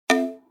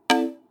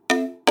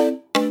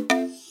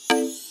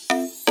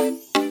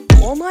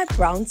all my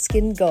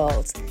brown-skinned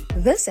girls,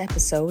 this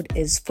episode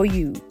is for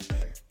you.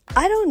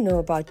 I don't know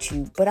about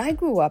you, but I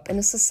grew up in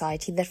a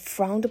society that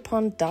frowned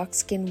upon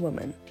dark-skinned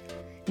women.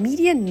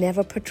 Media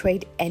never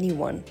portrayed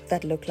anyone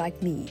that looked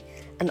like me,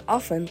 and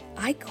often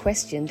I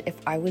questioned if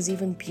I was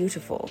even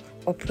beautiful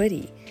or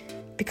pretty,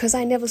 because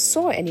I never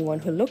saw anyone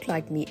who looked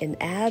like me in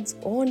ads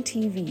or on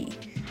TV.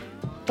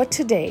 But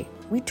today,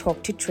 we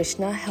talked to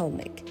Trishna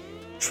Helmick.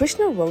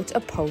 Trishna wrote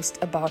a post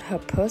about her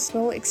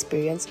personal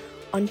experience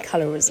on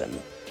colorism.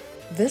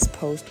 This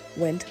post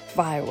went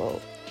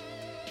viral.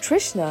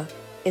 Trishna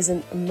is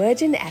an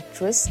emerging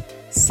actress,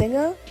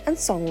 singer and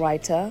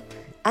songwriter,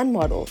 and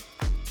model.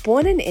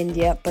 Born in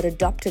India but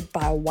adopted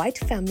by a white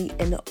family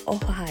in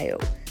Ohio,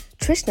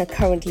 Trishna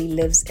currently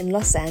lives in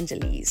Los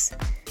Angeles.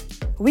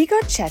 We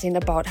got chatting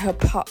about her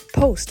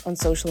post on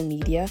social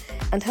media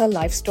and her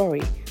life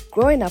story,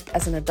 growing up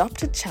as an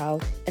adopted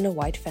child in a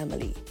white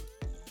family.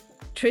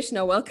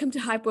 Trishna, welcome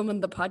to Hype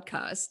Woman, the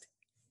podcast.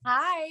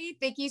 Hi,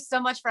 thank you so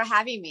much for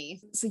having me.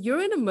 So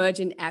you're an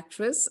emerging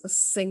actress, a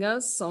singer,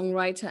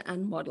 songwriter,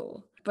 and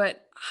model.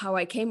 But how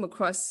I came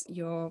across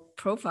your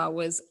profile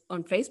was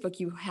on Facebook.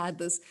 You had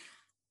this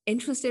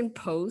interesting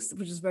post,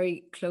 which is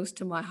very close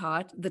to my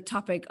heart, the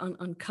topic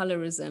on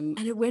colorism,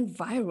 and it went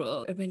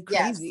viral. It went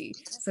crazy.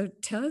 Yes. So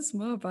tell us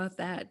more about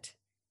that.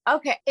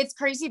 Okay, it's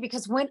crazy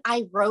because when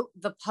I wrote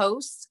the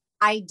post,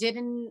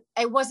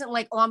 it wasn't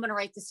like, oh, I'm going to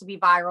write this to be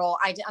viral.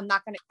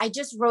 I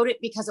just wrote it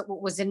because it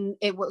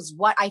was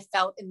what I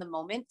felt in the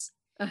moment.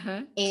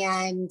 Uh-huh.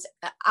 And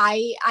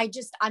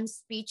I'm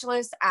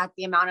speechless at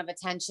the amount of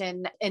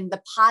attention and the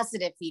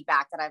positive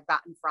feedback that I've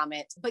gotten from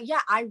it. But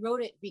yeah, I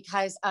wrote it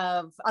because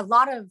of a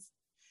lot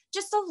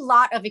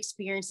of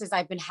experiences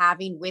I've been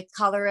having with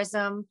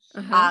colorism.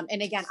 Uh-huh.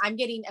 And again,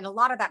 and a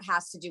lot of that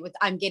has to do with,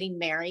 I'm getting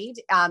married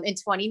in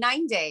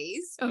 29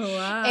 days. Oh,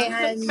 wow.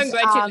 And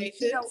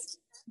congratulations.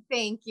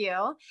 Thank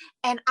you.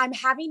 And I'm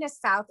having a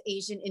South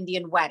Asian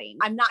Indian wedding.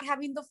 I'm not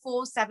having the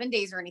full 7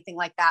 days or anything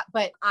like that,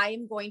 but I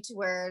am going to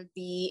wear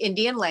the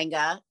Indian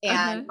lehenga,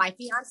 and my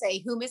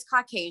fiance, whom is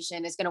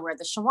Caucasian, is going to wear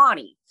the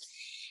sherwani.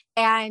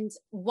 And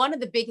one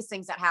of the biggest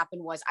things that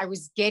happened was I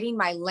was getting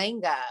my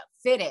lehenga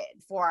fitted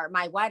for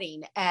my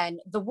wedding. And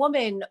the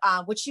woman,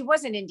 which she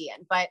wasn't Indian,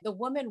 but the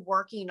woman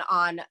working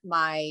on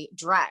my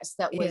dress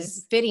that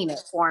was fitting it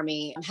for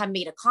me had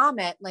made a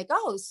comment like,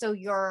 oh, so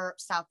you're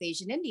South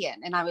Asian Indian.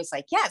 And I was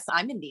like, yes,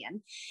 I'm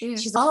Indian. Yeah.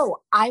 She's like,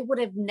 oh, I would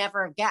have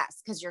never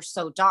guessed because you're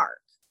so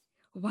dark.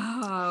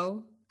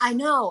 Wow. I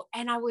know.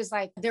 And I was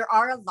like, there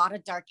are a lot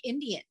of dark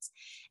Indians.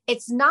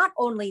 It's not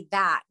only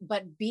that,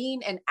 but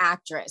being an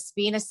actress,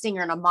 being a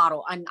singer and a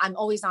model, I'm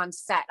always on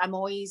set. I'm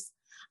always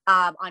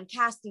on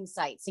casting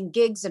sites and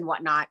gigs and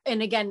whatnot.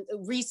 And again,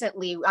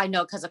 recently, I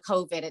know because of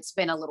COVID, it's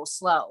been a little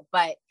slow,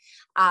 but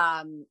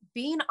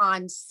being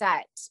on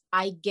set,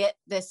 I get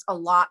this a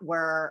lot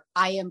where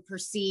I am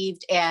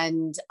perceived,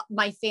 and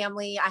my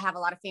family, I have a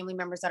lot of family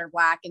members that are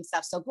Black and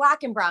stuff. So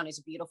Black and brown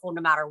is beautiful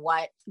no matter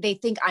what. They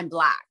think I'm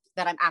Black,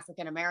 that I'm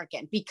African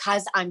American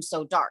because I'm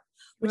so dark,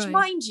 which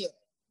mind you,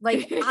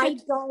 like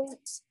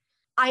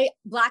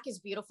Black is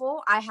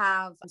beautiful.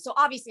 So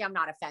obviously I'm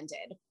not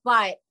offended,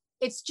 but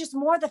it's just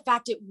more the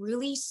fact it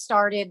really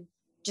started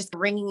just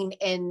ringing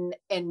in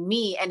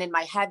me and in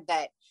my head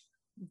that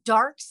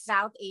dark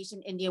South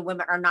Asian Indian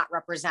women are not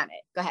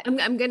represented. Go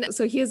ahead.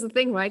 So here's the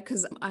thing, right?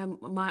 Because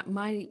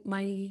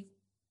my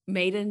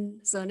maiden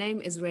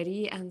surname is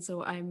Reddy, and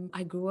so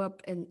I grew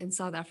up in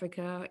South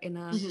Africa in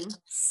a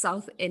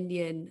South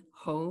Indian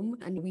home,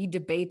 and we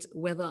debate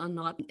whether or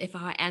not if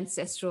our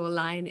ancestral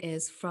line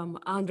is from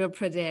Andhra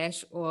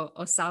Pradesh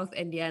or South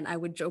India. And I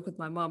would joke with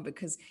my mom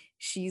because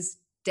she's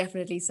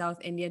definitely South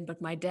Indian,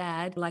 but my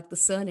dad, like the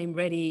surname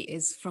Reddy,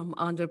 is from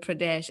Andhra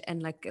Pradesh,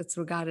 and like it's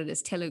regarded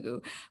as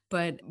Telugu.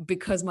 But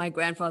because my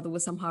grandfather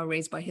was somehow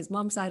raised by his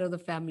mom's side of the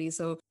family,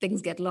 so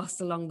things get lost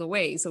along the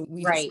way. So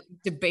we just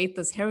debate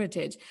this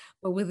heritage.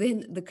 But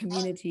within the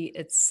community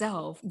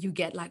itself, you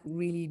get like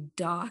really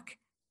dark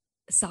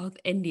South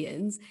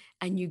Indians,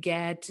 and you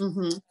get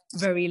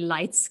very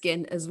light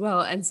skin as well.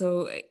 And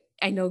so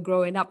I know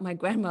growing up, my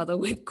grandmother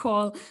would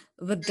call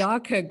the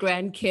darker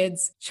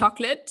grandkids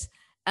chocolate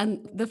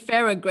and the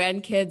fairer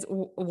grandkids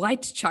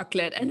white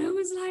chocolate. And I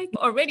was like,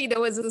 already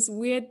there was this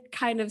weird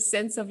kind of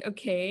sense of,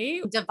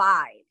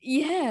 divide.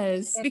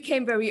 Yes. I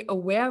became very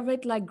aware of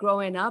it, like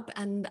growing up.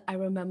 And I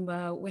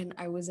remember when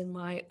I was in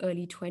my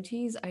early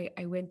 20s,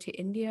 I went to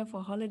India for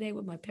a holiday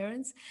with my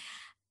parents.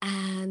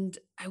 And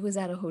I was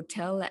at a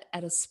hotel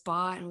at a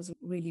spa, and it was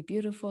really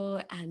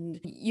beautiful. And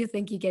you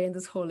think you're getting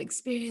this whole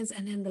experience.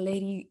 And then the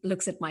lady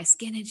looks at my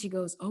skin and she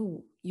goes,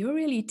 oh, you're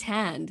really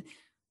tanned.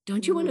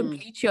 Don't you want to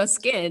bleach your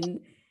skin?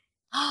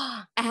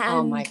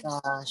 Oh my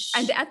gosh.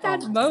 And at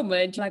that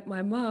moment, like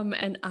my mom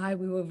and I,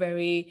 we were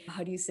very,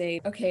 how do you say,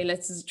 okay,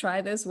 let's just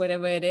try this,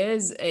 whatever it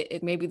is.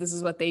 Maybe this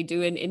is what they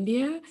do in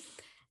India.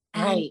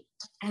 And Right.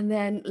 and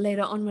then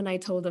later on, when I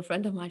told a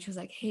friend of mine, she was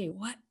like, "Hey,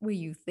 what were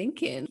you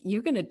thinking?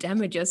 You're gonna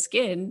damage your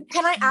skin."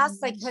 Can I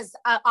ask, like, because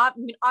I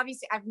mean,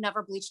 obviously I've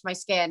never bleached my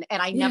skin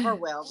and I never Yeah.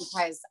 will,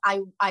 because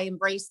I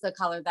embrace the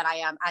color that I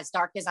am, as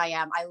dark as I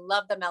am. I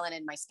love the melanin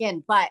in my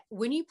skin. But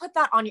when you put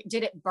that on your,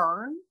 did it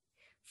burn?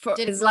 For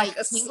Did it it's like like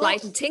a tingle?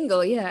 slight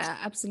tingle. Yeah,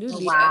 Oh,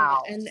 absolutely.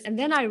 wow. And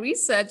then I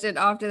researched it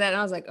after that, and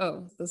I was like,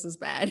 "Oh, this is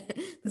bad.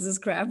 This is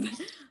crap."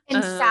 And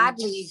Um,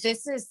 sadly,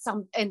 this is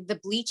some, and the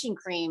bleaching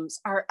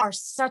creams are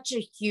such a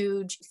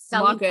huge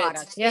selling Market.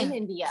 product in Yeah,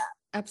 India,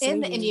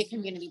 in the India absolutely.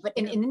 community, but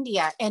Yeah. in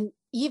India. And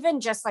even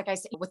just like I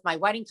said, with my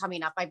wedding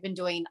coming up, I've been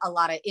doing a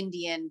lot of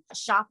Indian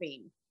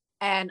shopping.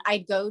 And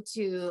I'd go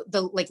to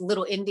the like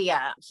Little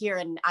India here,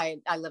 and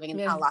I live in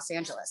Yeah. Los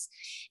Angeles,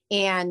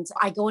 and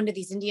I go into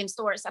these Indian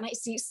stores and I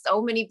see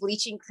so many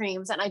bleaching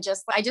creams, and I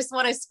just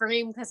want to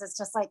scream, because it's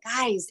just like,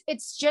 guys,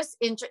 it's just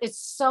it's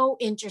so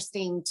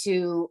interesting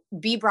to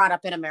be brought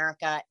up in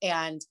America.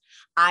 And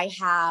I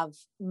have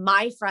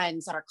my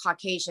friends that are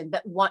Caucasian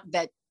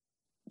that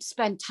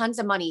spend tons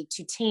of money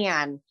to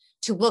tan,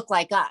 to look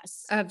like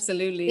us. They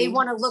Absolutely.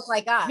 want to look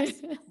like us.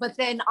 But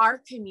then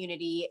our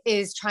community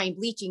is trying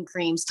bleaching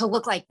creams to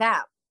look like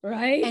them.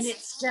 Right? And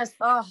it's just,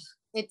 oh,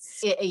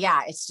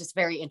 yeah, it's just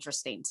very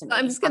interesting to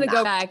I'm me just on going to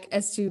go that. back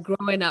as to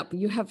growing up.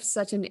 You have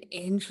such an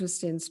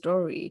interesting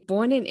story.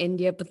 Born in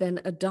India, but then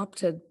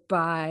adopted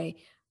by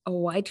a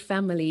white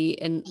family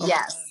in Ohio. I'm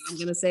Yes.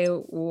 going to say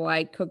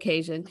white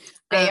Caucasian.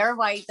 They are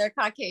white, they're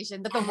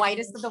Caucasian, but the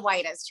whitest And of the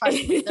whitest.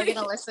 Trust me, they're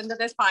gonna listen to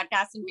this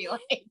podcast and be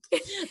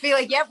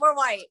like, yep, we're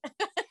white.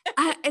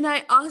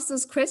 I asked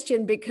this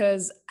question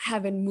because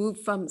having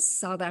moved from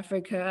South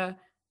Africa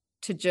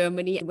to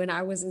Germany, when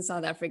I was in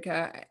South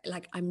Africa,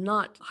 like I'm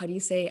not, how do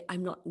you say,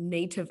 I'm not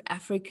native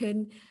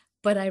African,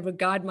 but I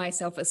regard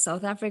myself as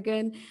South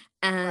African.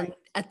 And Right.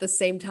 at the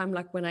same time,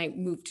 like when I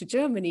moved to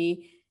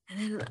Germany, and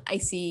then I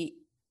see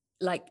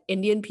like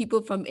Indian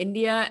people from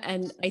India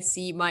and I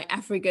see my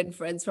African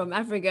friends from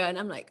Africa, and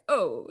I'm like,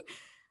 oh,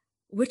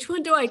 which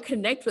one do I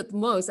connect with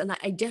most? And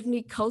I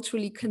definitely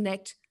culturally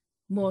connect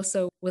more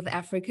so with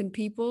African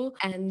people.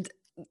 And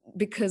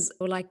because,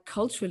 like,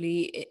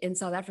 culturally in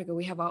South Africa,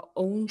 we have our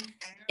own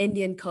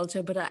Indian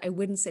culture, but I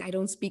wouldn't say I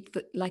don't speak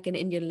like an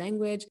Indian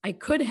language. I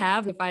could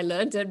have if I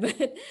learned it,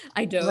 but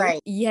I don't. Right.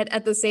 Yet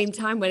at the same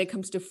time, when it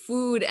comes to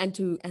food and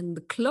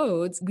the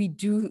clothes, we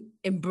do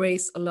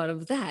embrace a lot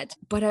of that.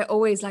 But I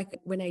always like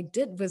when I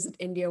did visit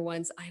India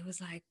once, I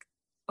was like,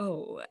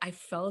 oh, I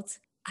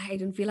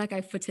didn't feel like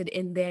I fitted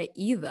in there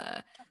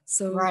either.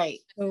 So, Right.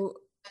 so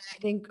I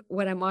think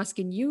what I'm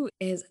asking you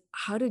is,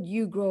 how did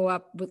you grow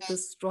up with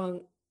this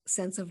strong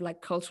sense of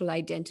like cultural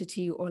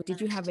identity, or did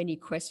you have any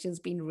questions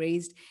being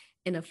raised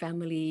in a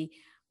family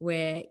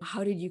where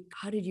how did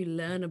you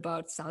learn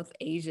about South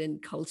Asian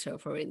culture,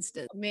 for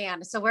instance?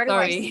 Man, so where do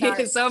I Sorry,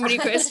 start? so many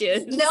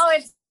questions. No,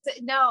 it's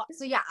no.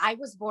 So yeah, I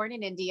was born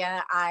in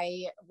India.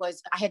 I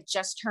had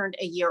just turned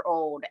a year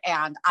old,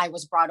 and I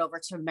was brought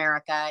over to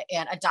America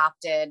and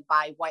adopted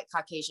by white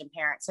Caucasian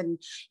parents. And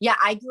yeah,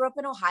 I grew up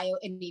in Ohio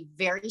in a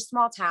very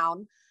small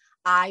town.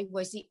 I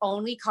was the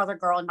only color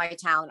girl in my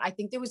town. I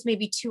think there was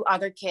maybe two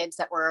other kids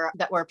that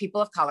were people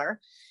of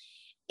color.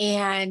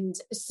 And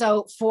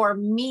so for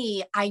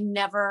me, I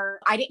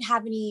didn't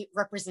have any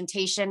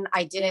representation.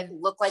 I Yeah.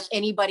 didn't look like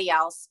anybody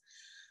else.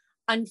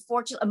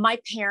 Unfortunately, my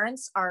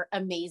parents are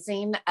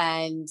amazing,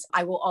 and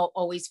I will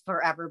always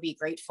forever be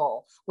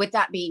grateful. With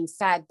that being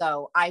said,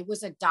 though, I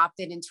was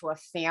adopted into a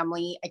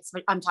family.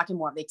 I'm talking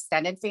more of the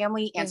extended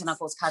family, aunts and Yes.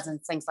 uncles,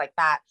 cousins, things like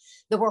that,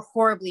 that were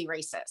horribly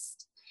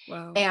racist.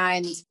 Wow.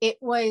 And it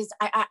was,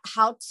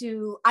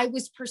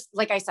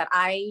 like I said,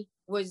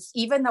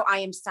 even though I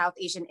am South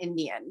Asian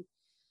Indian,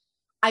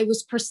 I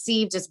was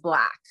perceived as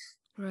Black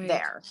Right.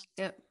 there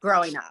Yep.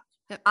 growing up.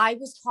 Yep. I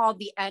was called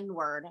the N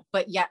word,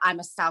 but yet I'm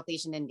a South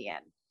Asian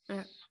Indian.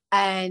 Yep.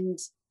 And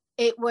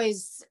it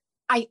was,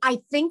 I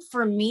think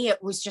for me,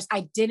 it was just,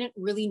 I didn't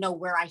really know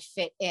where I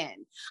fit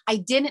in. I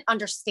didn't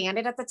understand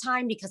it at the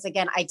time because,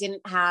 again, I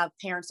didn't have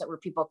parents that were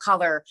people of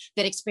color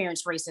that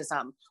experienced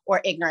racism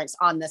or ignorance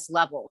on this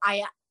level.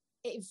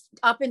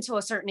 Up until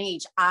a certain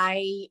age,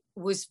 I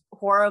was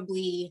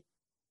horribly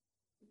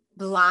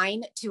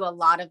blind to a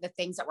lot of the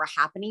things that were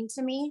happening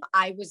to me.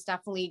 I was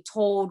definitely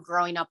told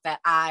growing up that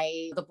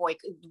the boy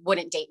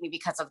wouldn't date me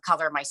because of the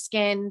color of my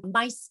skin.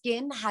 My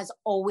skin has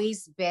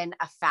always been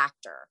a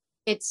factor.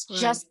 It's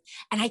just,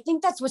 and I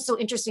think that's what's so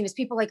interesting is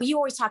people like, you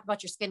always talk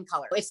about your skin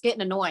color. It's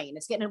getting annoying.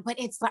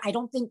 But I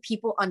don't think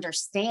people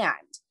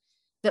understand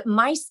that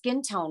my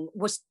skin tone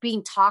was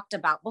being talked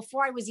about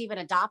before I was even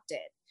adopted.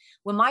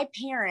 When my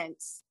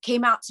parents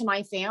came out to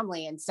my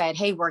family and said,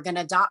 hey, we're going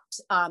to adopt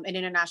an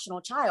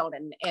international child,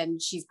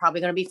 and she's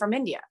probably going to be from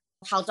India.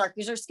 How dark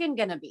is her skin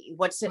going to be?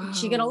 What's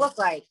she going to look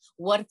like?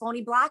 What if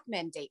only Black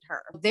men date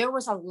her? There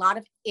was a lot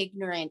of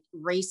ignorant,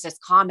 racist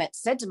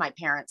comments said to my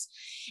parents.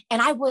 And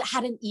I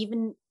hadn't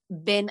even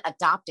been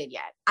adopted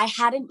yet. I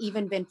hadn't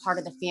even been part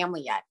of the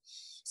family yet.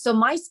 So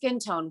my skin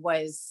tone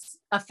was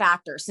a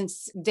factor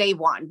since day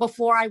one.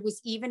 Before I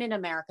was even in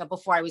America,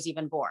 before I was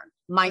even born,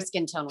 my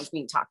skin tone was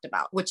being talked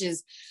about, which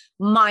is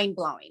mind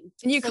blowing.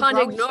 And you can't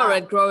ignore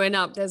it growing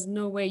up. There's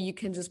no way you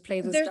can just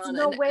play this down. There's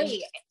no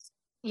way.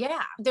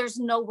 Yeah, there's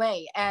no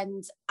way.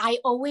 And I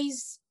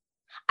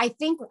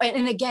think,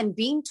 and again,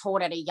 being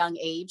told at a young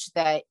age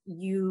that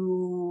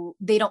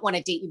they don't want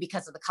to date you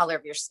because of the color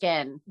of your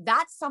skin,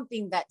 that's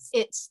something that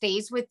it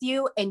stays with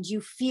you and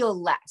you feel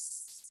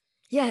less.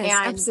 Yes,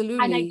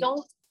 absolutely. And I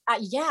don't,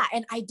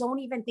 and I don't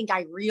even think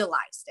I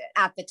realized it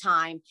at the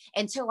time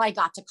until I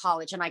got to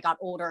college and I got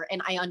older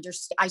and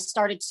I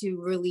started to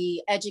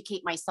really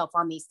educate myself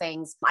on these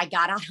things. I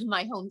got out of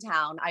my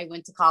hometown. I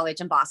went to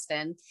college in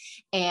Boston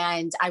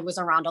and I was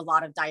around a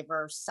lot of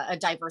a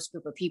diverse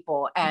group of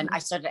people. And I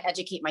started to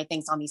educate my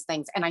things on these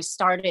things. And I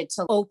started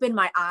to open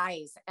my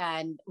eyes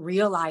and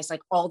realize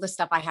like all the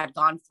stuff I had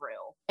gone through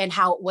and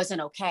how it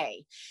wasn't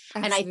okay.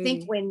 Absolutely. And I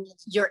think when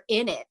you're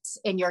in it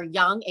and you're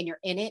young and you're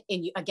in it,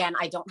 and again,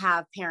 I don't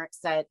have parents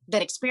that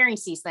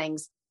experience these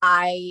things.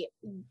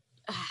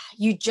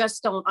 You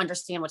just don't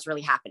understand what's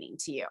really happening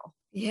to you.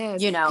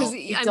 Yes. You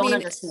don't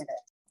understand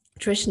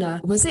it.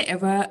 Trishna, was there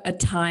ever a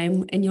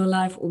time in your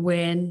life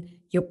when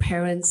your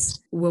parents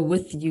were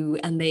with you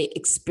and they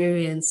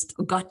experienced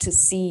or got to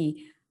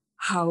see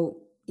how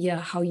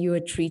you were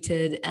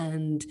treated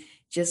and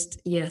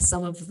just,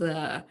 some of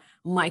the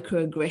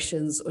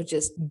microaggressions or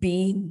just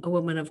being a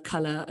woman of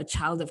color, a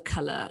child of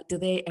color? Do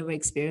they ever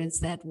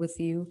experience that with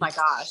you? My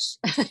gosh.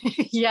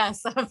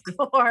 Yes, of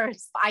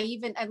course.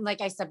 And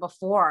like I said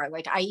before,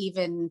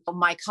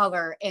 my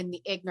color and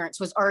the ignorance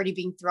was already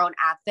being thrown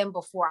at them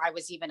before I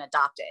was even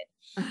adopted.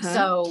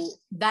 So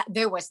that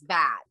there was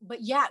that.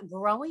 But yeah,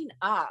 growing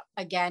up,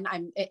 again,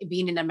 I'm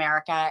being in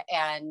America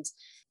and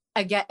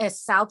again,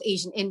 as South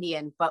Asian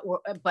Indian,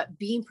 but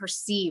being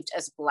perceived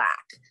as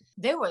Black.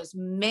 There was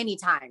many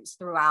times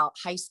throughout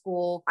high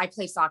school, I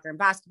played soccer and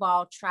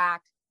basketball, track,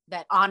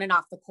 that on and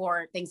off the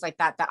court, things like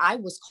that I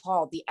was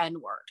called the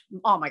N-word.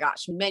 Oh my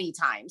gosh, many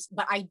times.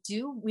 But I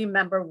do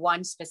remember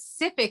one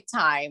specific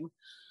time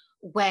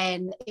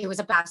when it was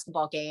a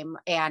basketball game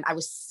and I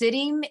was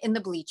sitting in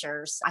the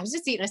bleachers. I was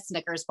just eating a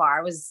Snickers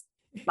bar. I was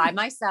by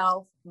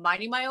myself,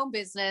 minding my own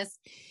business.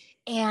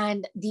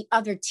 And the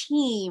other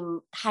team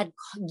had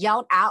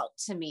yelled out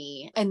to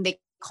me and they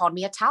called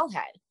me a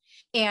towelhead.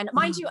 And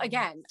mind you,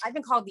 again, I've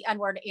been called the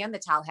N-word and the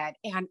towelhead.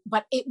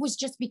 But it was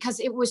just because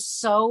it was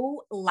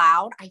so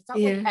loud. I felt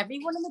like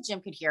everyone in the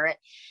gym could hear it.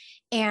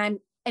 And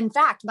in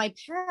fact, my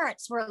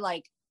parents were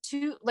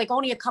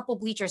only a couple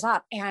bleachers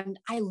up. And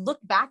I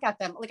looked back at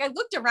them, I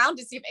looked around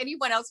to see if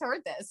anyone else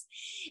heard this.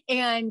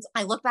 And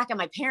I looked back at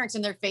my parents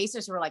and their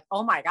faces were like,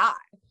 oh my God.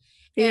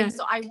 Yeah. And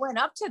so I went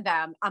up to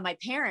them, my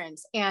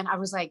parents, and I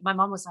was like, my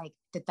mom was like,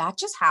 did that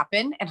just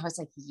happen? And I was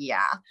like,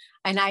 yeah.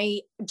 And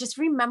I just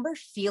remember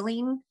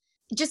feeling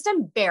just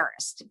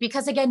embarrassed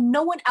because again,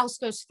 no one else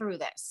goes through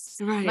this.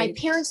 Right. My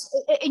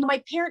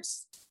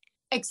parents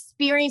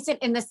experience it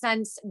in the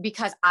sense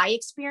because I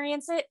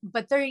experience it,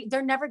 but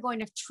they're never going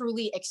to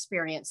truly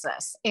experience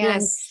this.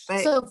 And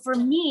so for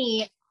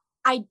me,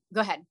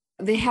 go ahead.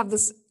 They have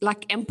this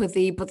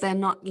empathy, but they're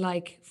not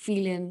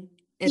feeling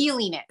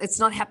it. It's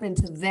not happening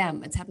to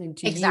them. It's happening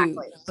to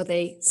you, but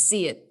they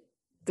see it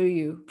through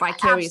you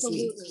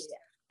vicariously. Absolutely.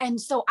 And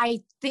so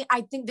I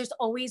think there's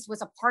always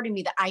was a part of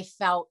me that I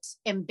felt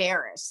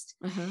embarrassed.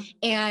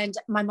 And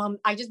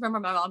I just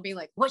remember my mom being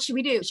like, what should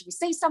we do? Should we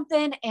say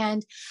something?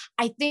 And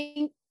I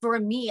think for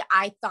me,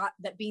 I thought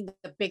that being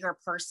the bigger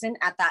person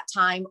at that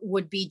time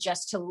would be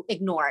just to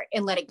ignore it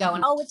and let it go.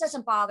 And, it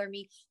doesn't bother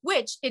me,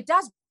 which it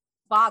does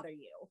bother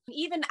you.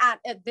 Even at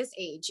this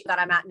age that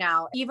I'm at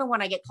now, even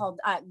when I get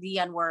called the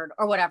N-word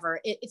or whatever,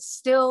 it's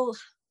still,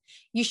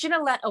 you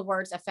shouldn't let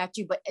words affect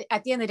you, but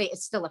at the end of the day, it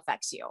still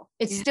affects you.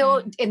 It's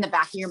still in the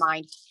back of your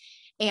mind.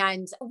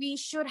 And we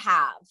should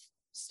have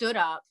stood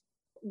up,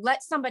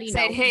 let somebody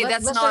know. Hey,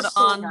 that's not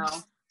on.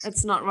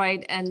 That's not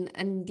right. And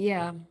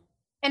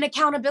and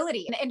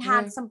accountability and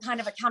had some kind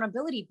of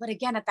accountability. But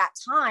again, at that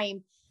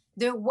time,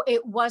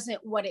 it wasn't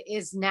what it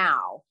is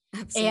now.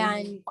 Absolutely.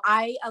 And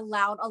I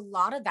allowed a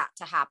lot of that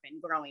to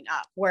happen growing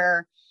up,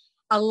 where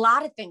a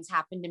lot of things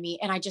happened to me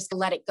and I just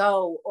let it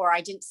go, or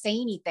I didn't say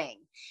anything.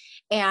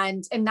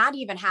 And that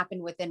even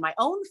happened within my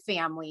own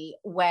family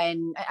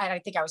when I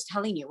think I was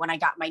telling you, when I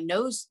got my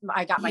nose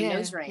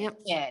ring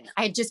in.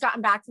 I had just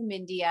gotten back from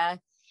India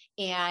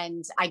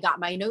and I got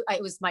my nose.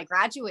 It was my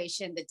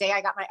graduation. The day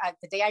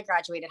I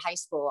graduated high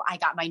school, I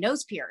got my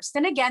nose pierced.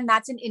 And again,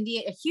 that's in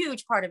India, a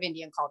huge part of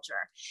Indian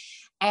culture.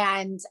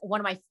 And one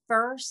of my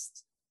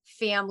first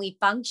family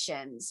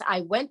functions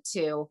I went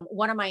to,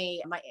 one of my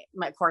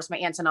of course, my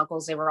aunts and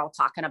uncles, they were all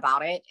talking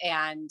about it.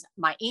 And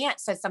my aunt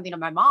said something to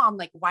my mom,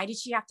 like, why did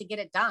she have to get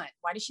it done?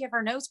 Why did she have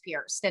her nose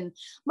pierced? And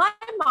my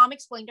mom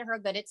explained to her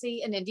that it's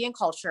an Indian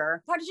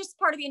culture, part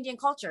of the Indian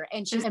culture.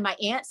 And my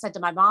aunt said to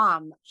my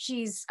mom,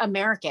 she's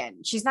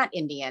American. She's not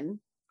Indian.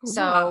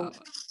 So,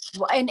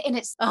 and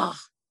it's,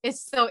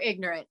 It's so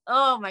ignorant.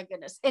 Oh my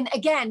goodness. And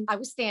again, I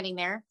was standing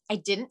there. I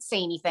didn't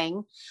say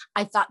anything.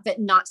 I thought that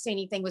not saying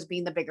anything was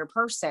being the bigger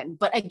person.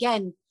 But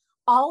again,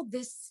 all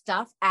this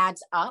stuff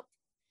adds up.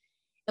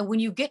 And when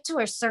you get to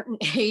a certain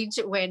age,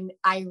 when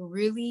I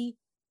really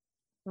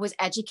was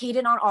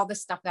educated on all the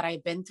stuff that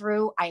I've been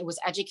through, I was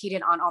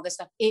educated on all this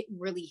stuff, it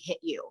really hit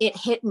you. It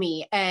hit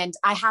me. And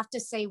I have to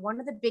say, one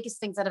of the biggest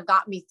things that have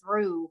got me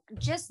through,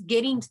 just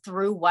getting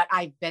through what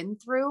I've been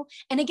through.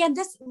 And again,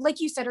 this,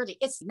 like you said earlier,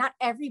 it's not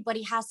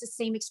everybody has the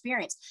same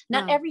experience.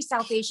 Not every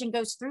South Asian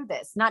goes through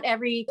this. Not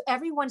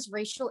everyone's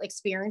racial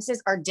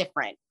experiences are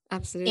different.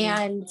 Absolutely.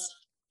 And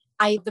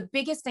the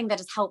biggest thing that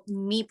has helped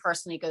me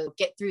personally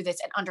get through this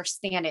and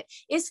understand it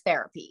is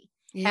therapy.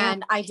 Yeah.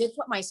 And I did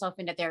put myself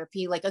into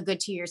therapy like a good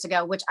 2 years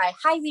ago, which I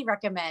highly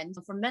recommend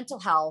for mental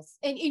health.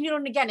 And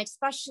and again,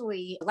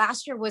 especially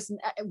last year was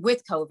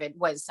with COVID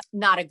was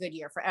not a good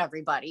year for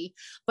everybody,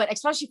 but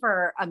especially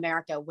for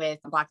America with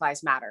Black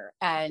Lives Matter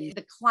and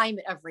the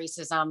climate of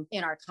racism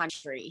in our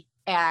country.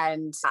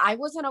 And I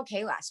wasn't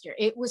okay last year.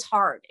 It was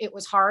hard.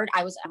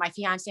 My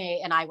fiance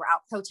and I were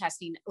out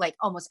protesting like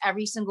almost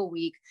every single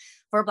week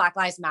for Black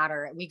Lives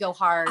Matter. We go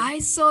hard. I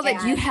saw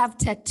that you have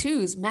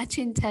tattoos,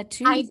 matching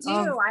tattoos. I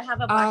do. I have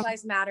a Black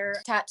Lives Matter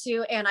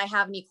tattoo, and I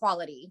have an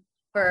equality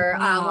for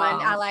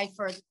one ally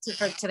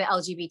to the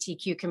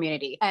LGBTQ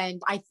community.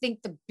 And I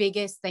think the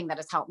biggest thing that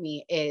has helped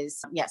me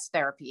is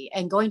therapy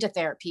and going to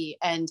therapy.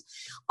 And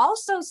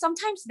also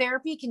sometimes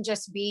therapy can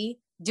just be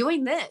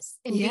doing this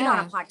and being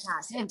on a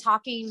podcast and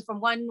talking from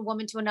one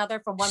woman to another,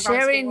 from one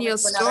sharing your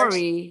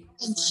story,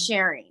 and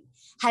sharing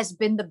has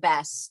been the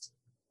best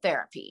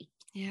therapy.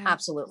 Yeah,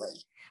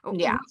 absolutely.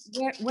 Yeah.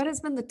 What has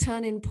been the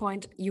turning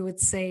point, you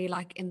would say,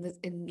 like in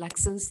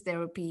since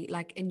therapy,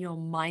 like in your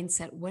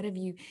mindset? What have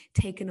you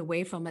taken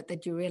away from it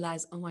that you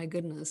realize, oh my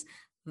goodness,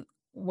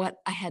 what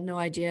I had no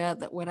idea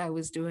that what I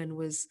was doing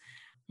was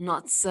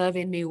not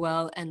serving me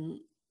well? And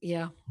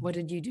what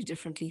did you do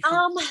differently?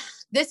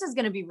 This is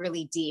going to be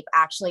really deep,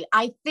 actually.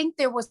 I think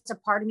there was a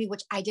part of me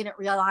which I didn't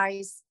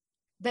realize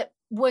that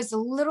was a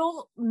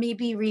little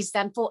maybe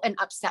resentful and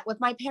upset with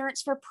my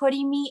parents for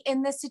putting me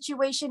in this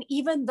situation,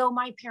 even though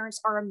my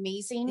parents are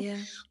amazing,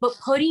 but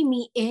putting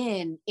me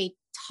in a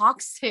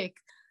toxic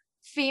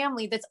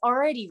family that's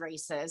already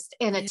racist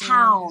in a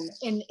town.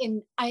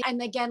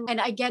 And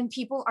again,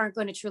 people aren't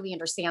going to truly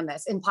understand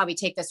this and probably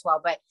take this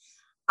well, but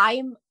I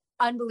am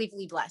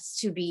unbelievably blessed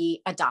to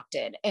be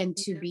adopted and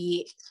to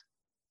be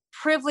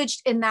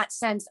privileged in that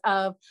sense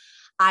of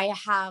I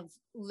have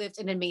lived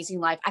an amazing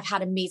life. I've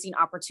had amazing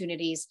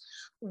opportunities.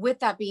 With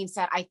that being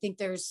said, I think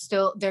there's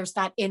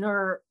that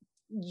inner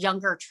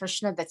younger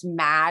Trishna that's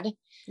mad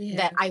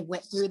that I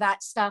went through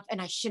that stuff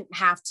and I shouldn't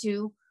have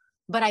to.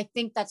 But I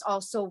think that's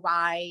also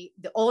why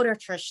the older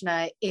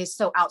Trishna is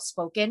so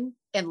outspoken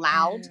and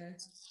loud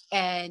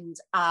and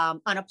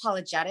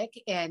unapologetic.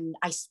 And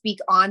I speak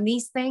on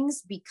these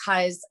things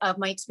because of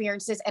my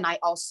experiences. And I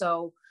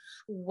also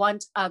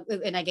want,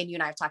 and again, you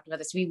and I have talked about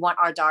this, we want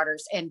our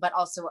daughters but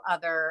also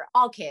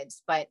all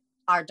kids, but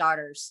our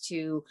daughters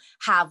to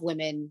have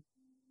women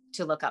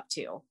to look up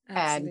to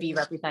and be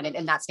represented.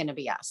 And that's going to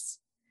be us,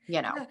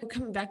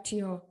 Coming back to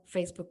your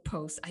Facebook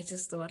post, I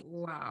just thought,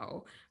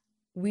 wow,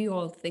 we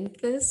all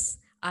think this.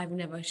 I've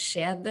never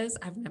shared this.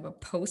 I've never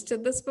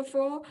posted this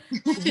before.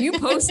 You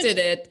posted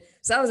it.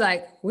 So I was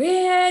like,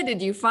 where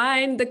did you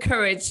find the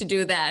courage to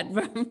do that?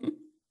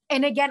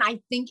 And again, I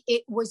think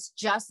it was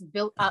just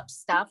built up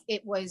stuff.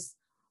 It was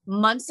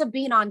months of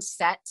being on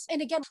set.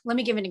 And again, let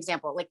me give an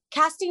example. Like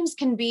castings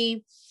can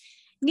be,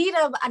 need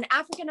an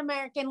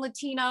African-American,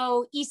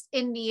 Latino, East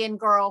Indian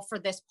girl for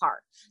this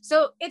part.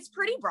 So it's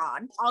pretty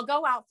broad. I'll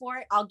go out for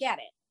it. I'll get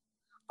it.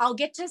 I'll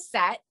get to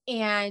set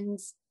and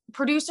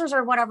producers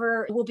or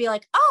whatever will be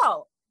like,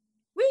 oh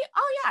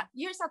yeah,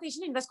 you're South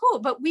Asian Indian. That's cool.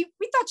 But we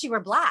thought you were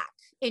Black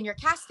in your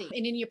casting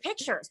and in your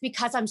pictures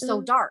because I'm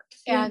so dark.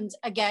 And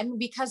again,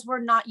 because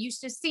we're not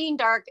used to seeing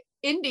dark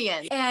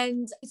Indian.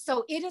 And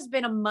so it has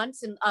been a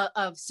month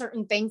of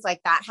certain things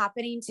like that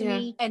happening to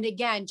me. And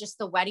again, just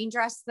the wedding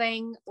dress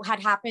thing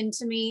had happened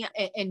to me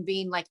and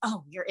being like,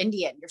 oh, you're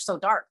Indian, you're so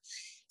dark.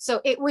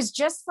 So it was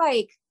just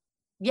like,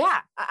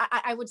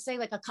 I would say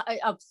like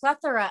a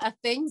plethora of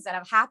things that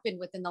have happened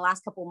within the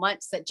last couple of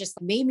months that just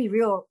made me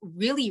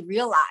really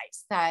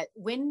realize that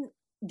when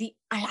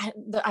I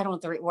don't know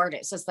what the right word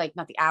is, it's like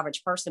not the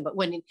average person, but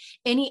when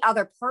any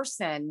other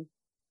person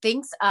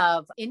thinks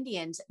of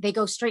Indians, they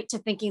go straight to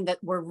thinking that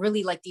we're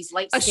really like these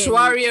light skin,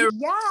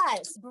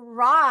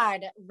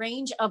 broad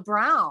range of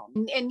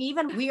brown. And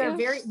even we are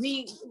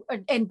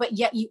but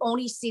yet you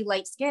only see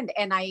light skinned.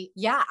 And I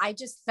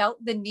just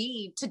felt the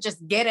need to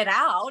just get it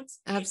out.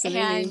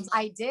 Absolutely. And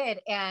I did.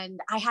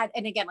 And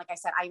again, like I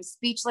said, I was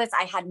speechless.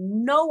 I had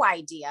no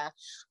idea.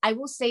 I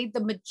will say the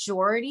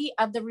majority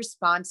of the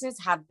responses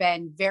have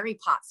been very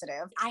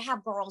positive. I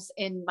have girls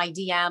in my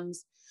DMs.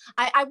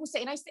 I will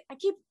say, and I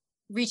keep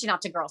reaching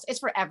out to girls. It's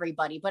for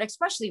everybody, but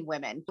especially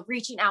women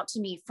reaching out to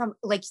me from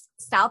like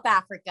South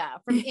Africa,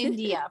 from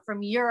India,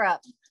 from Europe,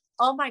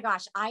 Oh my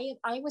gosh, I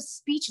was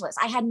speechless.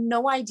 I had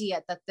no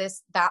idea that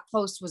that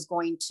post was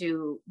going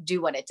to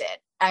do what it did.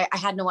 I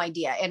had no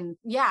idea. And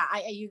yeah,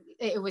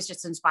 it was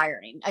just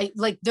inspiring.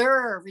 Like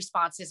their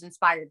responses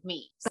inspired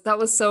me. That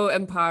was so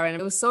empowering.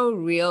 It was so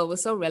real, it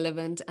was so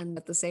relevant. And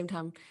at the same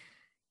time,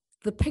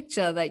 the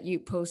picture that you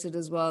posted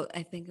as well,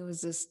 I think it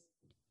was just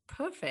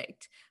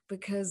perfect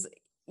because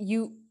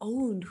you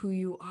owned who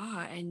you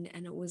are, and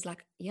it was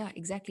like, yeah,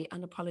 exactly,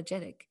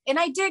 unapologetic. And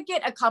I did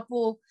get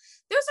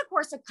there's of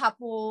course a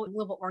little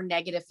bit more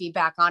negative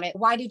feedback on it.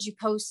 Why did you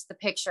post the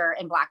picture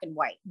in black and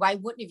white? Why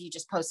wouldn't have you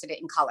just posted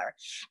it in color?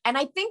 And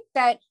I think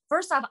that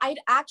first off, I'd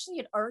actually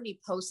had already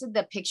posted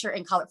the picture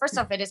in color. First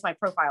off, it is my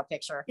profile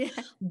picture,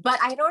 but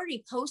I'd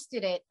already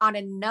posted it on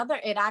another.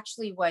 It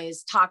actually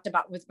was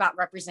was about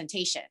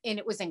representation, and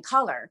it was in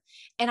color.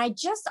 And I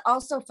just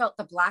also felt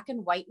the black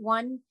and white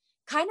one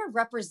kind of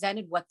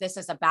represented what this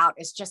is about.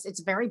 It's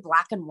very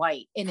black and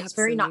white, and it's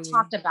very not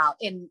talked about.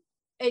 And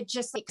it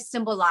just like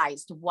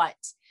symbolized what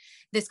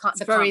the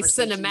very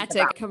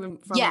cinematic coming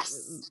from.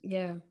 Yes.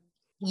 Yeah.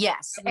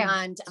 Yes.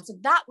 And so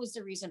that was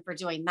the reason for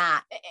doing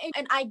that.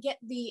 And I get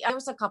there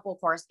was a couple, of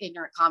course,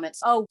 ignorant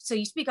comments. Oh, so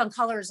you speak on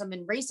colorism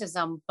and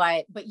racism,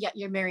 but yet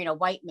you're marrying a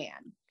white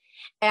man.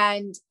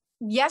 And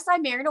yes,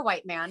 I'm marrying a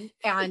white man,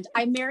 and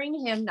I'm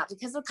marrying him not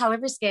because of the color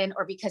of his skin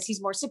or because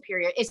he's more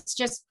superior. It's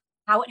just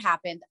how it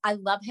happened. I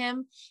love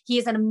him. He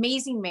is an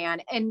amazing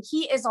man. And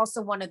he is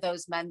also one of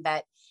those men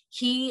that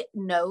he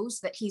knows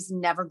that he's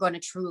never going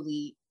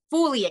to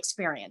fully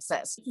experience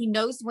this. He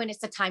knows when it's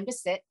the time to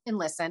sit and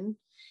listen.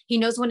 He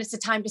knows when it's the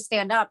time to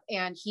stand up,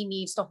 and he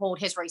needs to hold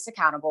his race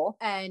accountable.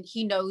 And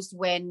he knows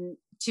when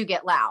to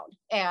get loud.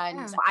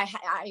 And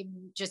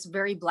I'm just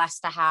very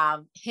blessed to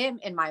have him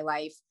in my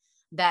life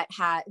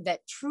that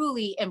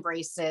truly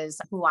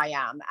embraces who I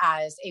am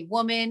as a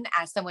woman,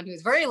 as someone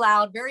who's very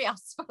loud, very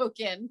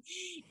outspoken.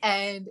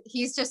 And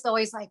he's just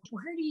always like,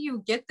 where do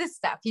you get this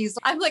stuff?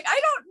 I'm like, I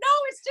don't know.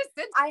 It's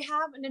just, I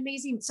have an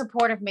amazing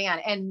supportive man.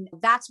 And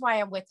that's why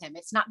I'm with him.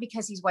 It's not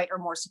because he's white or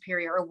more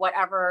superior or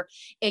whatever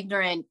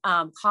ignorant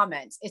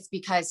comments. It's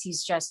because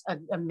he's just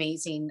an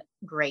amazing,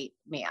 great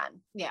man.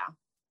 Yeah.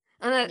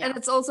 And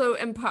it's also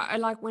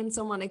like when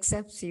someone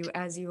accepts you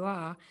as you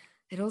are,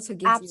 it also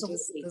gives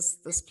you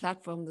this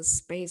platform, this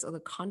space, or the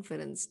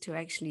confidence to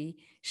actually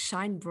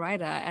shine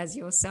brighter as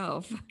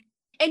yourself.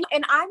 And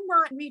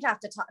we'd have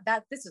to talk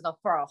that this is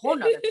for a whole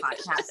nother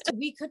podcast.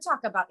 We could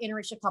talk about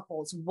interracial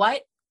couples.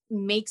 What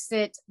makes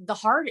it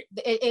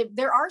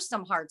there are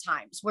some hard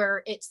times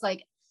where it's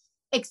like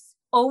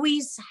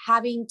always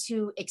having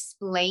to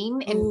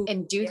explain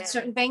and do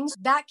certain things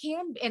that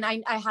can. And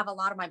I have a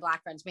lot of my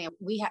Black friends, man,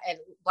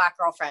 Black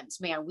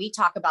girlfriends, man, we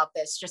talk about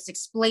this, just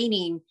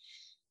explaining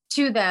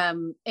to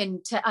them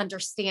and to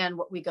understand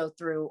what we go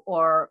through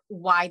or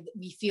why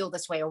we feel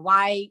this way or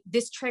why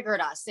this triggered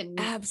us. And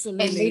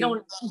absolutely. And they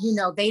don't,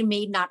 they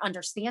may not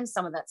understand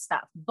some of that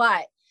stuff,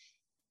 but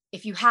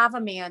if you have a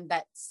man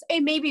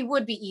it maybe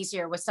would be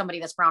easier with somebody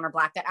that's brown or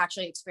Black that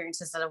actually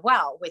experiences it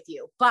well with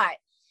you. But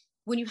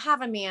when you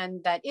have a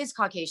man that is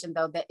Caucasian,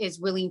 though, that is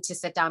willing to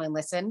sit down and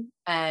listen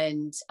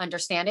and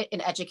understand it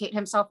and educate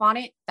himself on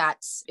it,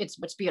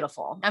 it's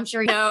beautiful. I'm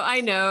sure. No,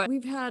 I know.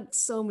 We've had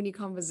so many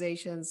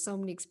conversations, so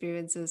many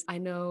experiences. I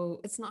know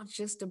it's not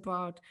just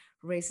about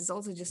race. It's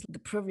also just the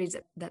privilege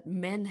that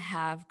men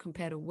have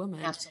compared to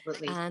women.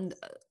 Absolutely. And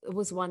it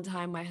was one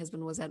time my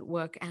husband was at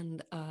work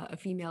and a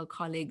female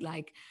colleague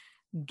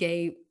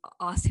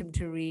asked him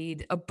to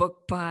read a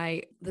book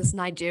by this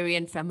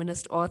Nigerian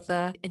feminist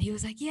author. And he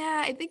was like,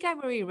 yeah, I think I've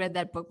already read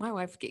that book. My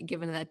wife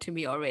given that to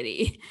me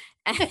already.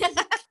 And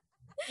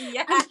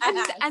yeah.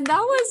 And it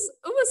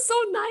was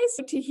so nice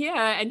to hear.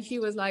 And he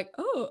was like,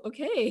 oh,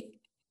 okay.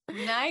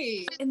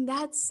 Nice. In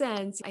that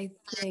sense, I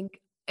think,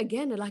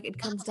 again, like it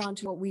comes down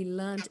to what we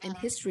learned in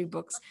history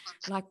books,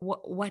 like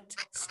what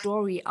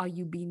story are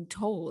you being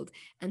told?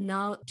 And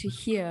now to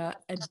hear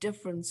a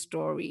different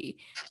story,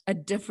 a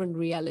different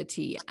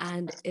reality,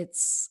 and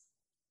it's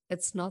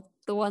not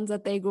the ones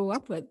that they grew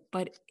up with,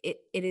 but it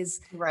is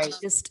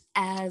just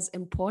as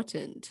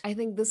important. I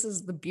think this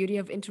is the beauty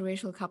of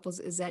interracial couples,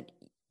 is that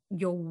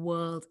your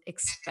world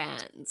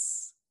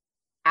expands.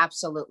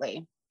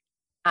 Absolutely.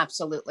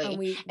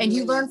 And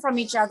you learn from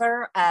each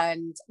other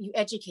and you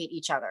educate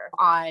each other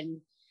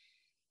on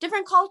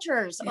different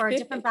cultures or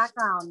different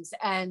backgrounds.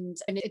 And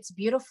it's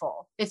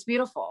beautiful. It's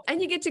beautiful.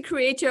 And you get to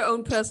create your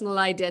own personal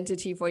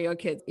identity for your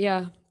kids.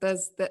 Yeah,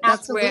 that's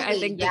where I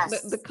think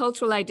the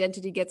cultural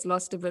identity gets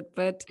lost a bit.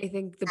 But I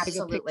think the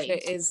bigger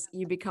picture is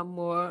you become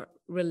more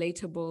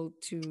relatable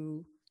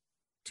to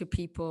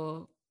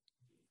people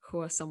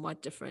who are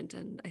somewhat different.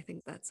 And I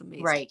think that's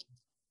amazing. Right.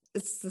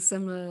 It's the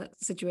similar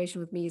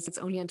situation with me. It's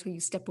only until you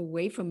step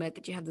away from it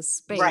that you have the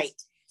space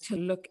to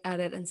look at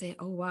it and say,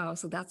 oh, wow,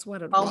 so that's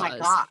what it was. Oh, my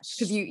gosh.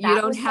 Because you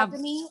don't have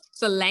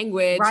the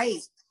language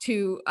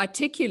to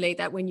articulate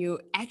that when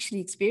you're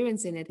actually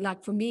experiencing it.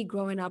 Like for me,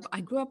 growing up,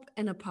 I grew up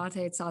in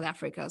apartheid South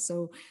Africa.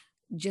 So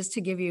just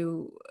to give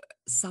you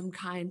some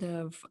kind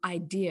of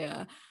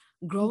idea,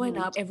 growing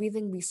up,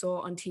 everything we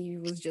saw on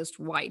TV was just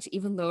white,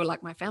 even though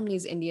like my family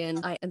is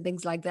Indian and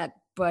things like that.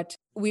 But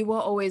we were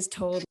always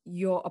told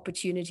your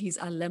opportunities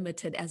are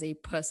limited as a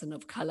person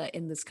of color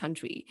in this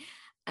country.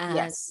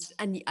 Yes.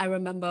 And I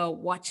remember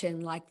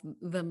watching like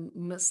the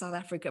Miss South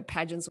Africa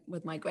pageants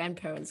with my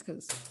grandparents,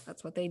 because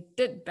that's what they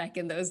did back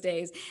in those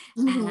days.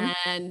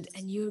 And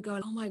you would go,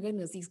 oh my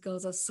goodness, these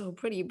girls are so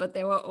pretty, but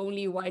they were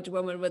only white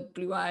women with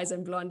blue eyes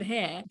and blonde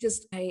hair.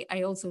 Just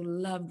I also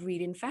loved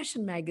reading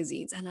fashion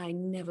magazines, and I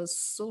never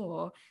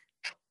saw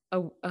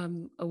a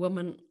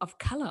woman of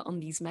color on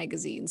these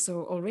magazines.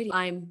 So already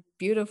I'm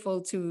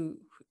beautiful to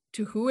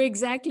who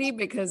exactly?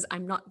 Because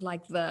I'm not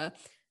like the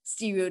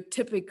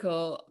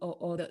stereotypical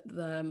or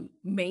the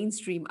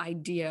mainstream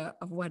idea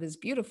of what is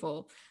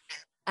beautiful.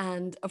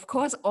 And of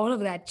course, all of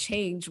that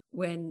changed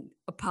when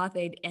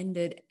apartheid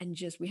ended, and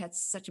just we had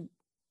such an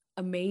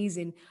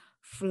amazing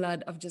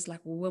flood of just like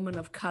women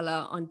of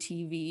color on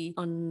TV,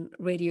 on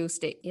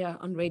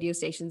on radio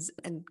stations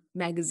and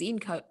magazine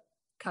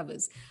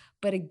covers.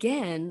 But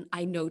again,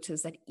 I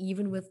noticed that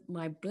even with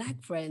my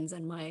Black friends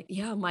and my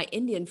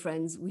Indian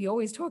friends, we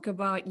always talk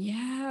about,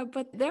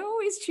 but they're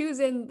always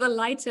choosing the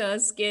lighter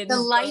skin. The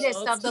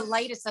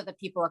lightest of the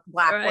people of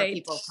Black or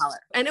people of color.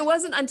 And it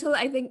wasn't until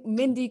I think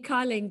Mindy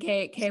Kaling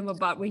came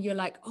about where you're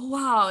like, oh,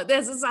 wow,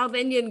 there's a South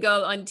Indian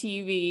girl on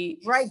TV.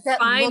 Right. That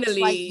finally looks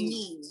like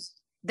me.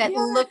 That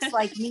looks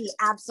like me.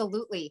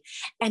 Absolutely.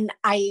 And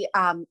I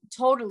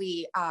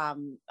totally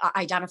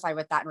identify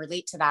with that and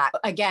relate to that.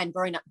 Again,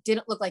 growing up,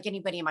 didn't look like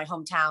anybody in my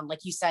hometown.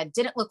 Like you said,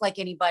 didn't look like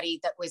anybody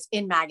that was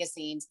in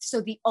magazines.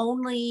 So the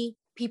only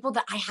people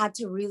that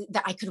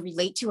I could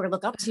relate to or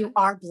look up to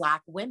are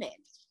Black women.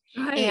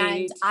 Right.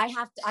 And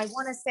I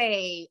want to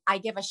say, I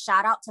give a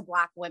shout out to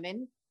Black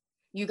women.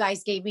 You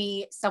guys gave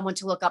me someone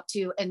to look up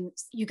to, and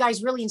you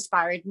guys really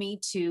inspired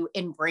me to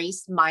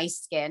embrace my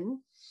skin.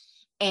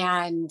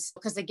 And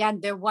because again,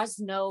 there was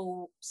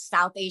no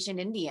South Asian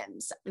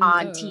Indians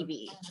on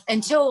TV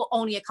until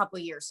only a couple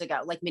of years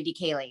ago, like Mindy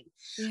Kaling,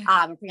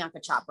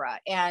 Priyanka Chopra.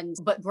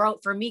 But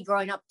for me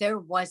growing up, there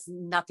was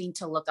nothing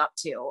to look up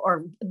to,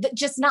 or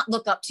just not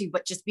look up to,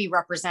 but just be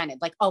represented.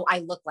 Like, oh, I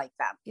look like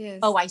them. Yes.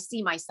 Oh, I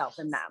see myself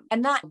in them.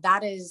 And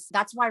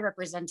that's why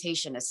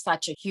representation is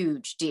such a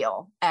huge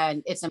deal.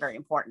 And it's very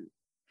important.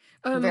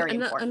 Very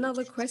important.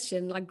 Another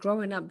question, like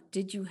growing up,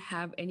 did you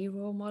have any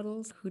role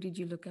models? Who did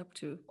you look up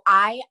to?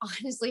 I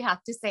honestly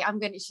have to say,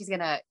 she's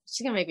gonna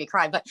make me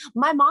cry, but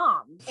my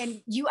mom.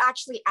 And you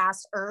actually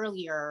asked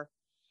earlier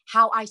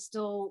how I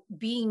still,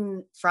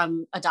 being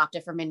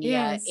adopted from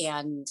India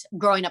and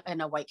growing up in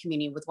a white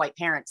community with white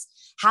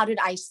parents, how did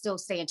I still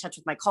stay in touch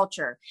with my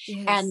culture?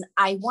 Yes. And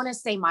I want to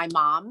say my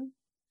mom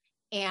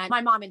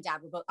and dad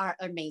are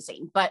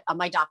amazing, but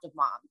my adoptive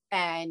mom,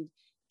 and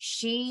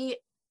she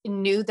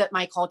knew that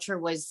my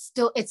culture it's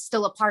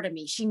still a part of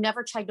me. She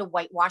never tried to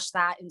whitewash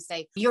that and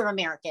say, you're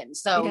American,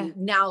 so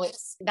now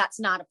that's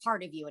not a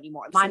part of you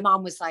anymore. My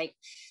mom was like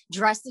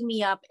dressing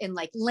me up in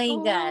like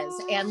lehengas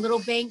and little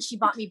bangs. She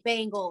bought me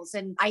bangles.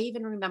 And I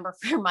even remember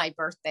for my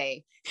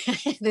birthday,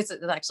 this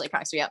actually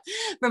cracks me up.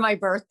 For my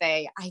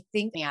birthday, I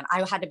think, I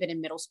had to have been in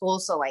middle school.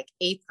 So like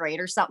 8th grade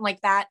or something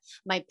like that.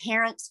 My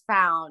parents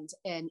found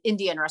an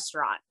Indian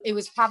restaurant. It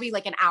was probably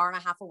like an hour and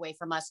a half away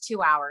from us,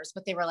 2 hours,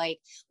 but they were like,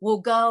 we'll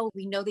go.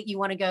 We know that you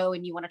want to go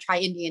and you want to try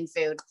Indian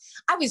food.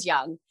 I was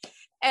young,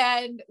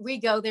 and we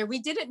go there. We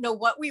didn't know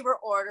what we were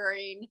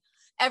ordering.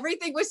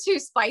 Everything was too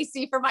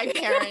spicy for my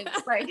parents.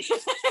 Like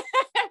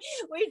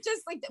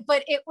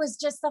but it was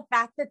just the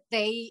fact that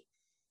they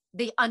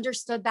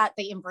understood that,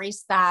 they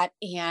embraced that,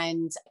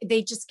 and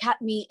they just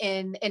kept me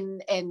in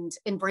and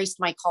embraced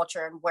my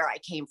culture and where I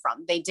came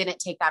from. They didn't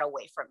take that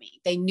away from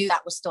me. They knew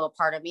that was still a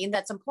part of me, and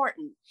that's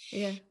important.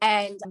 Yeah.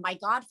 And my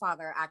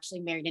godfather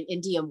actually married an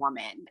Indian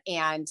woman,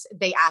 and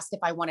they asked if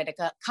I wanted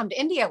to come to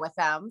India with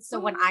them. So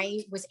when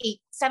I was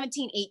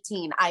 17,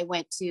 18, I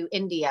went to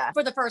India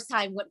for the first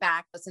time, went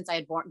back since I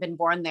had been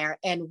born there,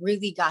 and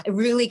really got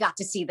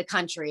to see the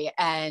country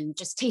and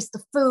just taste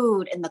the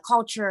food and the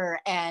culture.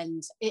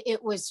 And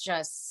it was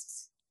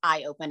just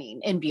eye-opening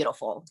and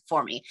beautiful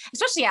for me,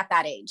 especially at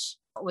that age.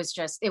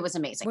 It was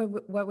amazing.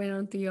 What went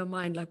on through your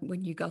mind, like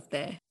when you got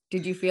there?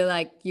 Did you feel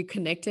like you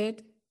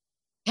connected?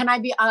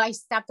 I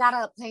stepped out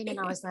of the plane and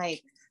I was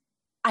like,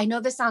 I know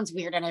this sounds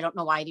weird and I don't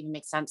know why it even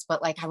makes sense,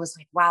 but like, I was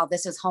like, wow,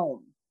 this is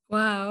home.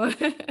 Wow.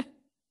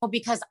 Well,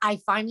 because I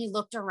finally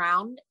looked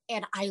around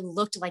and I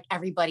looked like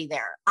everybody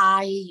there.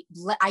 I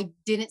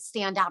didn't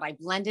stand out. I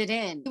blended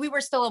in. We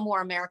were still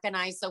more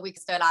Americanized, so we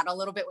stood out a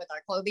little bit with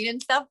our clothing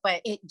and stuff,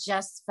 but it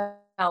just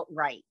felt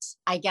right.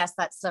 I guess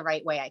that's the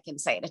right way I can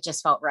say it. It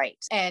just felt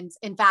right. And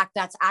in fact,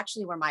 that's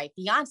actually where my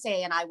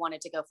fiance and I wanted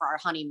to go for our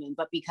honeymoon,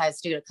 but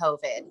because due to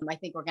COVID, I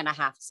think we're going to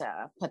have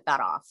to put that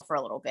off for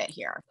a little bit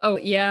here. Oh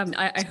yeah.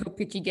 I hope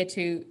that you get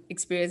to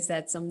experience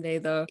that someday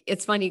though.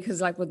 It's funny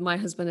because like with my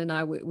husband and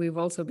I, we've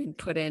also been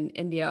put in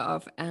India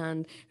off,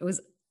 and it was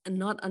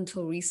not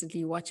until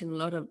recently watching a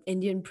lot of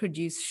Indian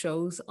produced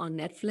shows on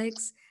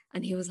Netflix,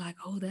 and he was like,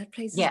 oh, that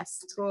place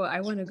is cool.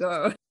 I want to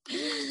go.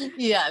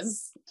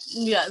 Yes.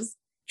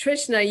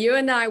 Trishna, you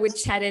and I were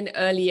chatting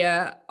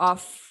earlier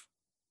off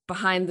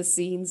behind the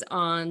scenes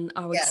on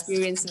our Yes.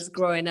 experiences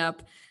growing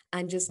up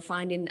and just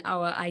finding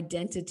our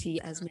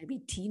identity as maybe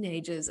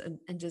teenagers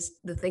and just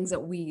the things that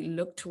we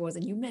look towards.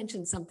 And you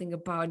mentioned something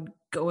about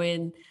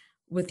going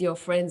with your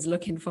friends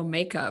looking for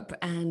makeup.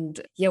 And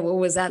yeah, what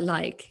was that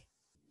like?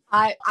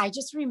 I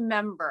just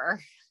remember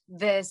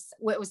I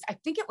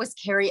think it was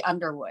Carrie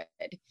Underwood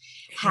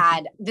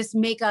had this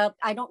makeup.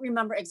 I don't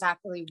remember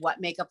exactly what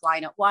makeup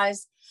line it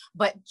was,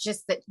 but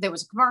just that there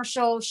was a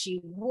commercial,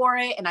 she wore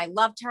it and I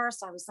loved her.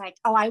 So I was like,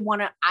 oh, I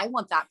want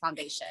that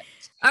foundation.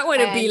 I want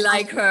to be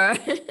like her.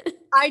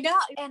 I know.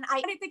 And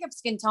I didn't think of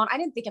skin tone. I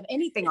didn't think of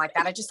anything like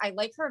that. I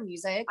like her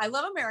music. I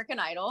love American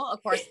Idol,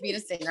 of course, being a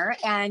singer.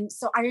 And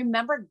so I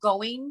remember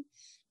going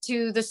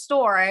to the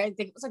store, I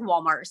think it was like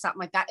Walmart or something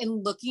like that,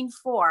 and looking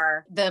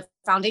for the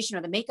foundation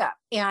or the makeup.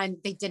 And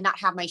they did not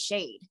have my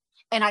shade.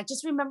 And I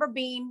just remember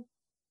being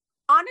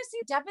honestly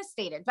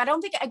devastated. But I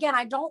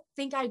don't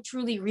think I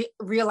truly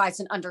realized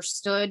and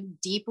understood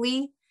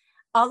deeply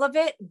all of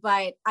it.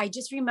 But I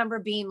just remember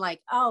being like,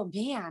 oh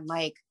man,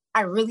 like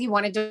I really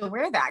wanted to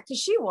wear that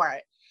because she wore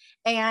it.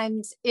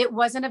 And it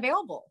wasn't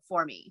available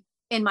for me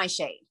in my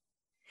shade.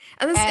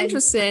 And that's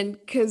interesting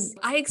because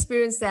I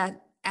experienced that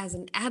as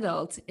an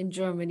adult in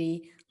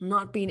Germany,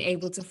 not being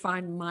able to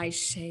find my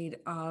shade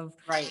of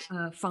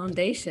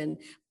foundation.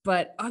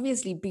 But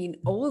obviously being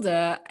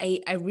older,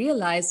 I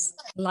realized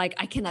like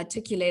I can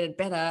articulate it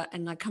better.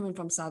 And like coming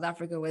from South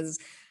Africa was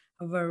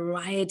a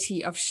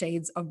variety of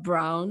shades of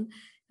brown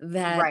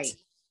that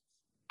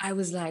I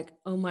was like,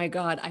 oh my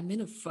God, I'm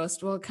in a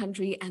first world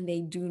country and they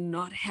do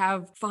not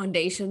have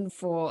foundation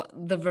for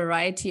the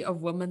variety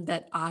of women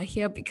that are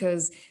here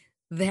because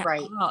there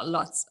are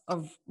lots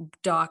of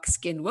dark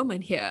skinned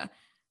women here.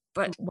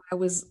 But why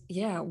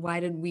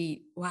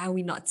are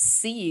we not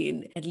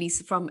seeing, at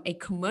least from a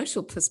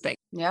commercial perspective?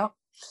 Yeah.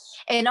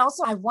 And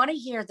also I want to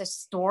hear the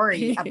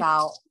story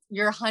about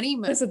your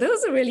honeymoon. So that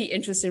was a really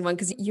interesting one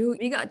because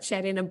we got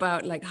chatting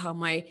about like how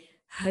my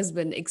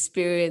husband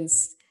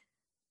experienced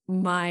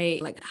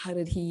how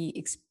did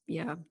he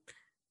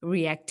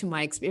react to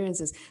my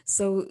experiences.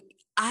 So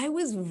I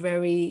was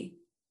very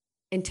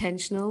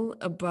intentional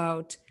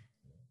about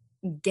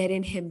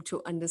getting him to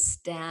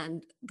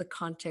understand the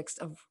context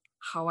of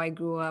how I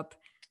grew up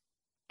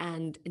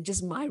and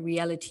just my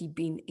reality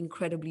being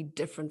incredibly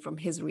different from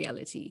his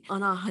reality.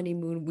 On our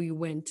honeymoon, we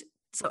went,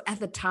 so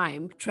at the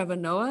time, Trevor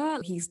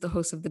Noah, he's the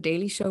host of The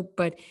Daily Show,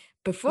 but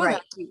before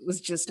that, he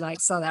was just like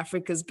South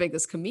Africa's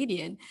biggest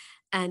comedian.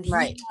 And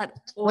he had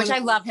which I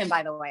love him,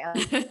 by the way.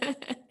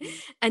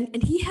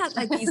 and he had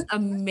like these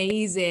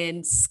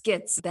amazing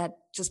skits that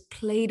just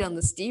played on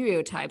the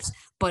stereotypes,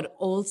 but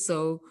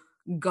also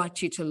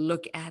got you to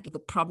look at the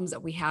problems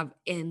that we have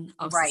in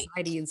our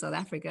society in South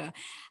Africa.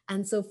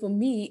 And so for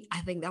me,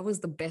 I think that was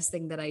the best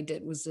thing that I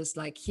did was just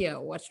like, here,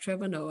 watch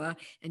Trevor Noah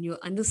and you'll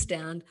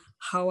understand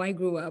how I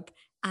grew up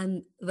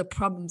and the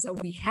problems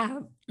that we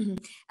have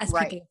as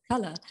people of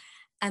color.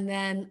 And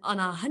then on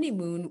our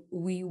honeymoon,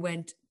 we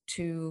went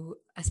to,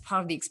 as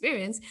part of the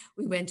experience,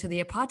 we went to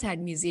the Apartheid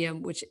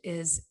Museum, which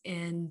is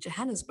in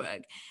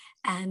Johannesburg.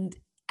 And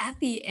at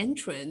the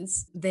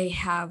entrance, they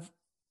have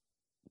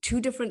two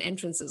different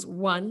entrances,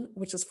 one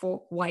which is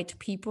for white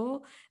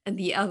people and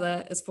the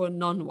other is for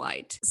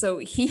non-white. So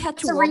he had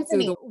to walk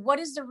through what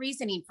is the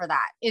reasoning for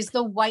that? Is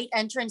the white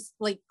entrance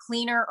like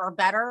cleaner or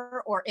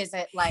better, or is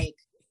it like,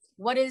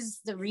 what is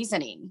the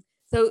reasoning?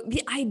 So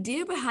the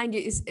idea behind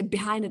it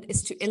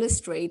is to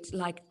illustrate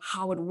like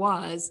how it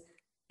was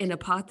in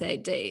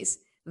apartheid days.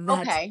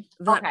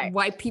 That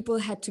white people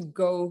had to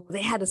go,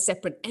 they had a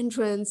separate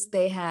entrance,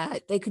 they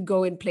could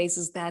go in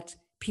places that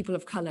people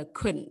of color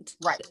couldn't.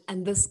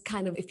 And this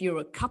kind of, if you're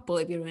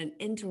an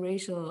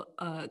interracial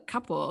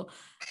couple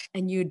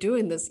and you're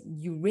doing this,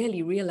 you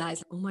really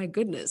realize, oh my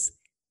goodness,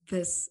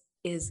 this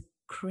is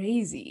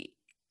crazy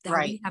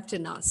that we have to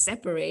now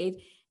separate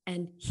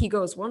and he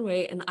goes one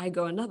way and I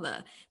go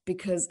another,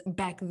 because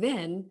back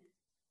then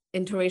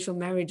interracial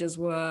marriages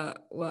were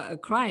a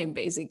crime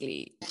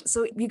basically.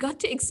 So we got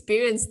to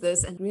experience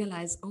this and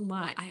realize, oh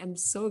my, I am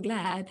so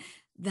glad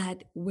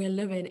that we're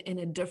living in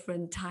a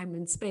different time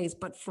and space.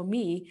 But for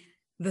me,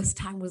 this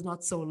time was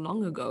not so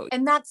long ago.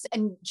 And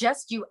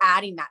just you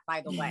adding that,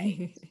 by the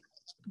way,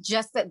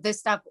 just that this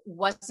stuff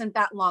wasn't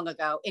that long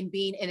ago, and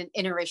being in an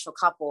interracial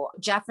couple.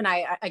 Jeff and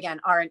I,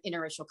 again, are an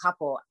interracial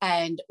couple.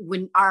 And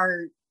when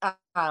our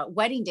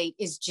wedding date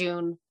is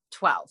June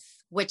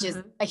 12th, which is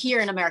here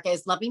in America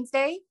is Loving's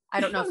Day.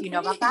 I don't know if you know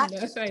about that.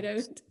 No, I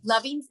don't.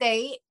 Loving's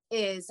Day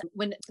is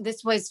when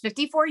this was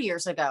 54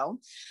 years ago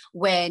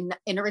when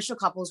interracial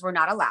couples were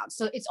not allowed.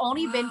 So it's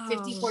only been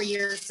 54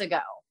 years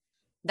ago.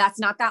 That's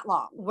not that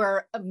long.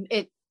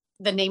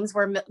 The names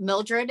were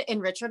Mildred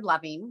and Richard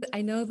Loving.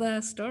 I know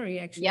the story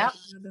actually.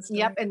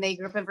 Yep. And they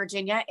grew up in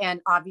Virginia, and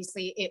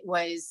obviously it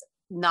was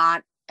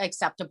not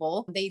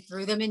acceptable. They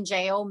threw them in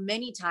jail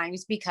many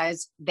times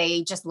because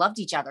they just loved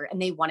each other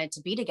and they wanted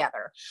to be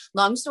together.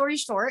 Long story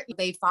short,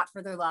 they fought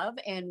for their love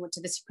and went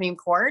to the Supreme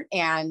Court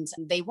and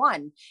they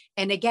won.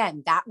 And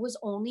again, that was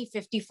only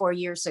 54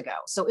 years ago.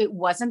 So it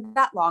wasn't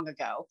that long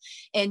ago.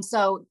 And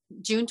so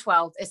June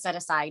 12th is set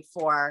aside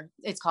for,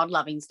 it's called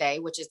Loving's Day,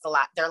 which is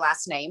their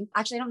last name.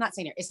 Actually, I'm not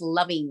saying it, it's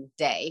Loving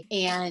Day.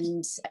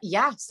 And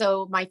yeah,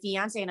 so my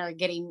fiance and I are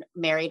getting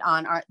married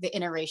on the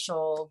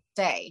interracial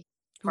day.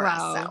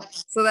 Wow.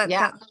 So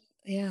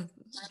yeah,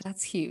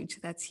 that's huge.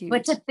 That's huge.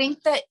 But to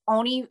think that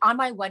only on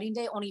my wedding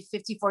day, only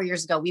 54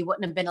 years ago, we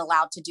wouldn't have been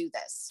allowed to do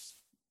this.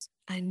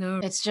 I know.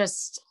 It's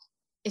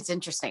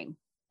interesting.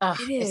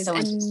 It is. So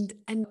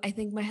and I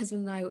think my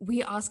husband and I,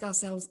 we ask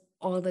ourselves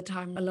all the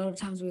time. A lot of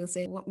times we'll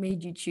say, what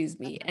made you choose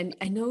me? And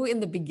I know in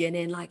the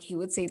beginning, like he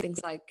would say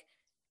things like,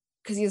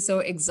 because you're so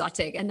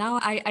exotic. And now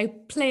I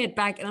play it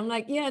back and I'm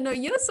like, yeah, no,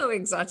 you're so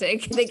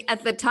exotic. I think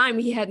at the time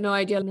he had no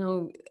idea.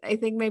 No, I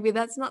think maybe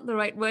that's not the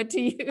right word to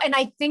use. And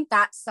I think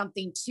that's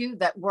something too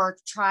that we're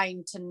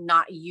trying to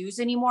not use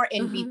anymore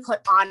and be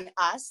put on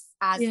us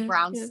as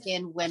brown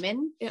skinned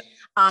women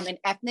and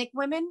ethnic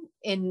women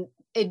in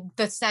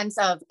the sense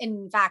of,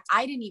 in fact,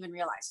 I didn't even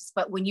realize this,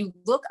 but when you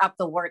look up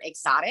the word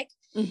exotic,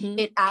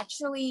 it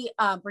actually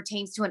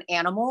pertains to an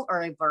animal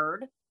or a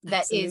bird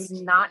that Absolutely.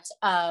 Is not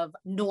of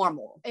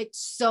normal. It's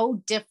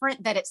so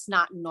different that it's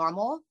not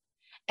normal.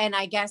 And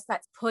I guess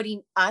that's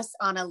putting us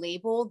on a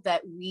label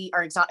that we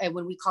are exotic.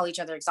 When we call each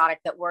other exotic,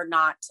 that we're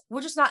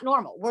just not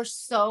normal. We're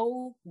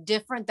so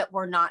different that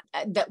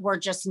we're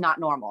just not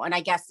normal. And I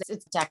guess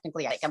it's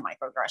technically like a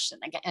microaggression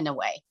in a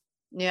way.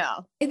 Yeah.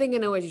 I think I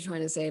know what you're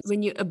trying to say.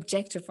 When you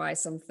objectify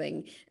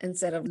something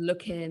instead of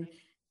looking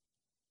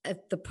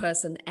at the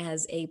person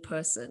as a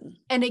person.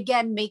 And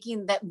again,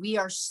 making that we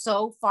are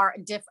so far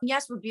different.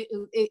 Yes,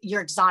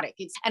 you're exotic.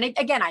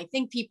 Again, I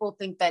think people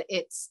think that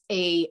it's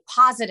a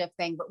positive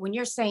thing, but when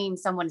you're saying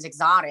someone's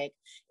exotic,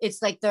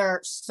 it's like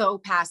they're so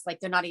past, like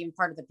they're not even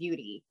part of the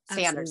beauty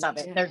standards of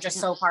it. Yeah. They're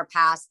just so far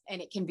past,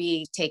 and it can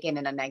be taken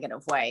in a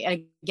negative way.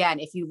 And again,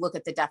 if you look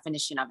at the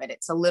definition of it,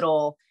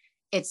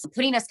 it's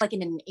putting us like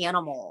in an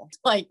animal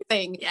like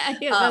thing. Yeah,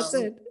 that's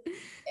it.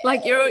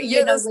 Like you're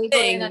this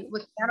thing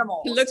with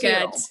animals to look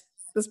at,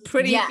 this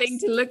pretty thing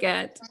to look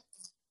at.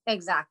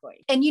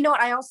 Exactly. And you know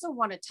what? I also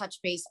want to touch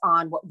base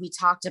on what we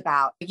talked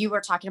about. You were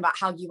talking about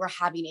how you were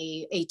having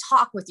a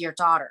talk with your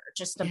daughter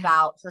just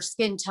about her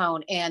skin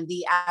tone and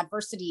the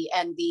adversity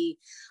and the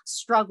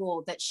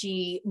struggle that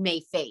she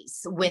may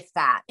face with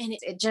that. And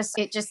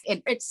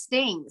it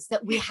stings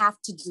that we have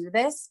to do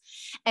this.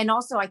 And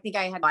also, I think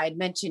I had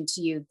mentioned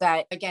to you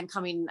that, again,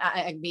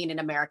 being in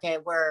America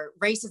where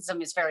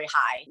racism is very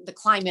high, the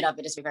climate of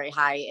it is very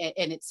high,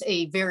 and it's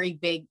a very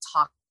big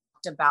talked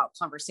about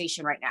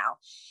conversation right now.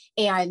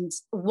 And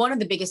one of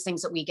the biggest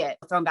things that we get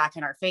thrown back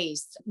in our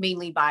face,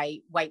 mainly by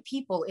white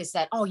people, is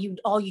that, all you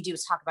do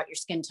is talk about your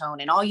skin tone,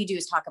 and all you do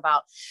is talk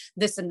about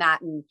this and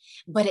that.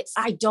 But it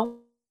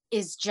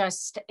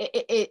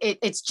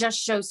just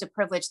shows the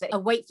privilege that a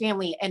white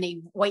family and a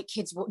white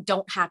kids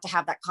don't have to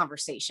have that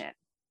conversation.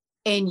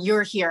 And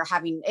you're here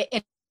having,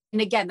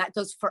 and again, that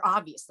goes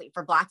obviously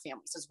for Black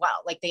families as well.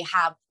 Like they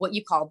have what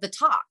you call the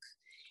talk.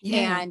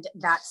 Yeah. And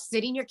that's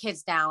sitting your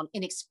kids down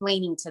and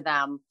explaining to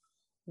them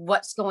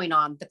what's going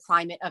on, the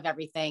climate of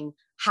everything,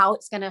 how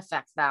it's going to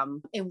affect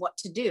them, and what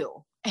to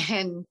do.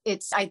 And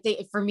I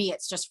think for me,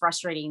 it's just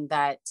frustrating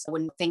that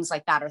when things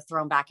like that are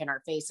thrown back in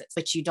our faces,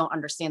 but you don't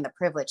understand the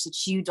privilege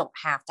that you don't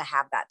have to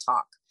have that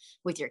talk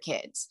with your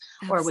kids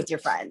or with your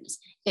friends.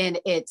 And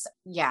it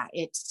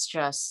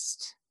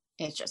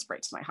just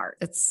breaks my heart.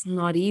 It's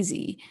not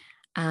easy.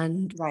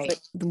 And right.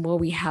 The more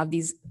we have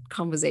these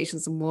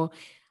conversations, the more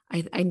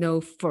I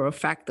know for a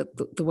fact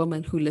that the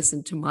women who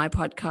listen to my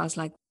podcast,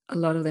 like a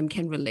lot of them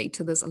can relate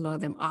to this. A lot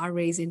of them are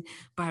raising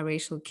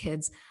biracial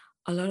kids.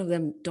 A lot of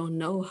them don't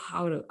know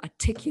how to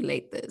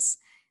articulate this.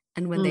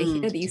 And when they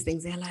hear these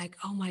things, they're like,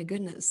 oh my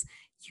goodness,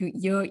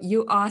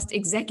 you asked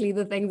exactly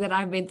the thing that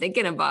I've been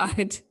thinking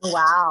about.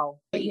 Wow.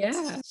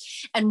 Yeah.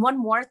 And one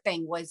more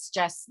thing was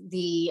just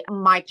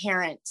my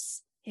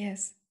parents.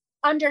 Yes.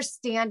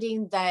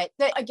 Understanding that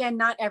again,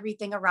 not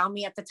everything around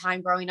me at the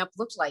time growing up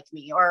looked like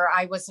me, or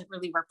I wasn't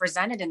really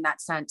represented in that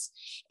sense.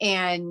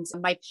 And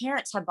my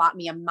parents had bought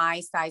me a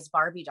my size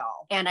Barbie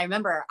doll. And I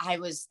remember I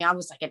was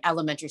like in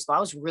elementary school. I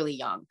was really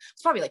young. I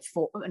was probably like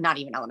 4, not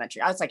even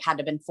elementary. I was like, had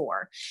to have been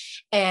 4.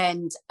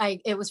 And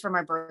it was for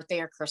my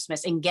birthday or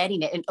Christmas, and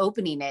getting it and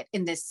opening it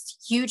in this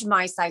huge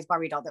my size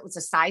Barbie doll that was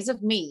the size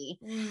of me.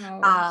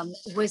 Wow.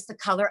 Was the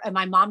color. And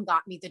my mom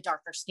got me the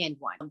darker skinned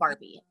one,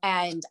 Barbie.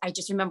 And I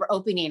just remember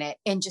opening it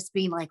and just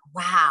being like,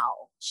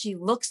 wow, she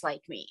looks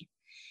like me.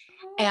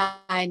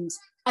 And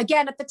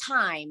again, at the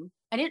time,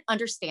 I didn't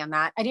understand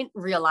that. I didn't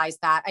realize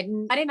that. I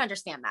didn't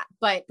understand that.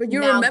 But you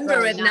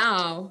remember it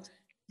now.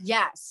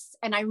 Yes.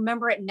 And I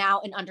remember it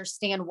now and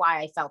understand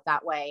why I felt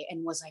that way,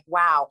 and was like,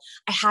 wow,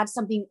 I had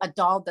a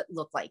doll that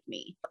looked like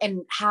me.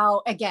 And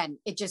how, again,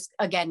 it just,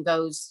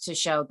 goes to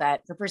show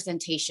that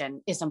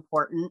representation is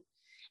important.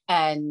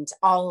 and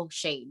all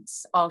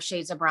shades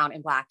of brown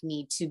and black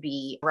need to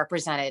be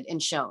represented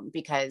and shown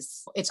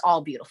because it's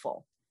all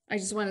beautiful. I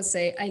just want to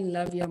say, I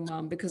love your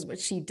mom, because what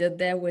she did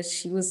there was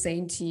she was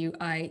saying to you,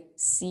 I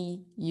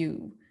see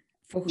you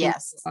for who you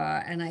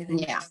are. And I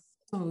think that's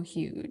so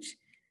huge.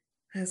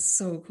 That's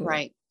so cool.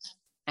 Right.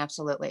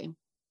 Absolutely.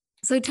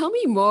 So tell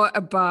me more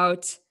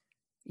about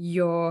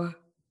your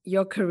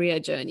career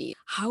journey.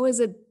 How has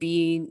it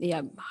been?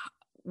 Yeah.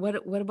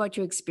 What about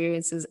your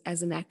experiences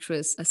as an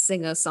actress, a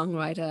singer,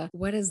 songwriter?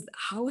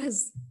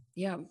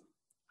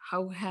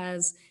 How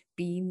has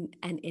being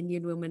an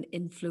Indian woman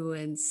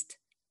influenced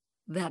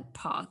that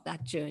path,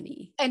 that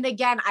journey? And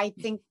again, I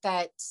think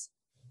that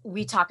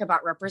we talk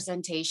about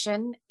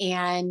representation,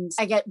 and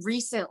I get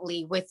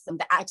recently with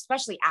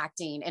especially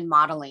acting and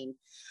modeling,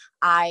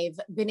 I've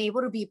been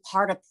able to be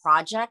part of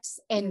projects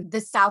and the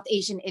South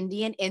Asian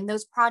Indian in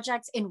those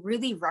projects and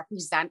really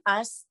represent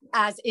us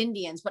as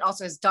Indians, but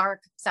also as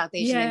dark South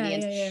Asian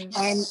Indians.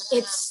 Yeah. And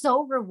it's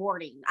so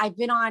rewarding. I've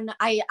been on,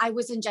 I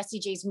was in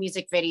Jessie J's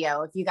music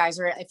video. If you guys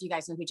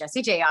know who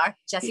Jessie J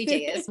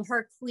is,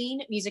 her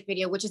Queen music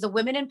video, which is a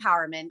women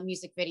empowerment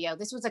music video.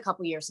 This was a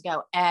couple years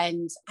ago.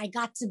 And I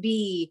got to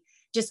be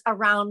just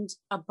around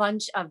a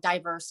bunch of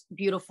diverse,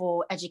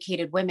 beautiful,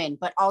 educated women.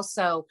 But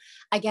also,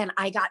 again,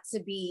 I got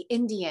to be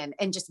Indian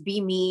and just be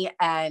me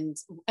and,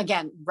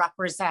 again,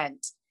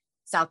 represent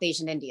South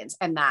Asian Indians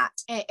and that.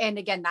 And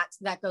again,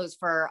 that goes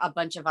for a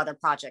bunch of other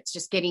projects,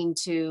 just getting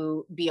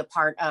to be a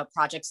part of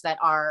projects that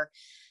are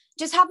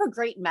just have a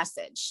great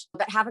message,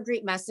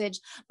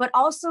 but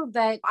also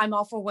that I'm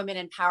all for women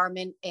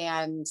empowerment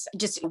and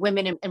just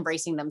women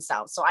embracing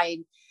themselves. So I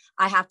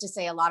have to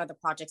say a lot of the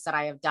projects that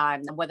I have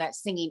done, whether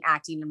that's singing,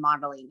 acting, and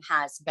modeling,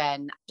 has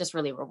been just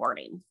really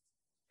rewarding.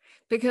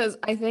 Because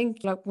I think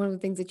like one of the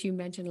things that you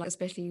mentioned, like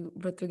especially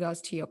with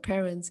regards to your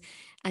parents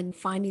and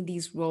finding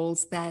these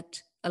roles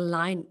that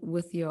align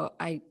with your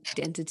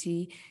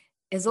identity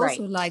is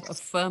also like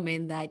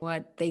affirming that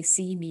what they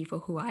see me for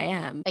who I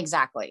am.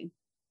 Exactly.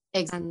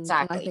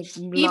 Exactly.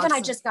 Even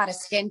I just got a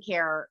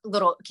skincare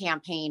little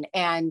campaign,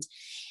 and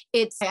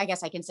it's, I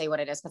guess I can say what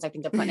it is because I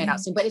think they're putting it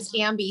out soon, but it's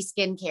Ambi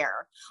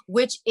Skincare,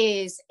 which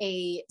is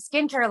a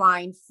skincare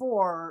line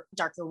for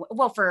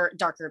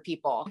darker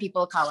people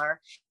of color.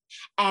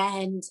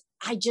 And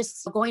I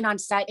just, going on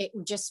set, it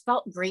just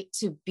felt great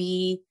to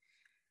be,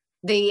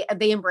 they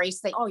embrace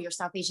that, oh, you're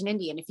South Asian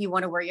Indian. If you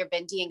want to wear your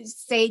bindi, and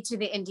say to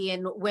the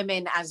Indian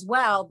women as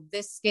well,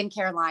 this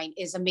skincare line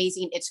is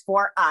amazing. It's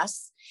for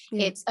us.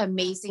 Yeah. It's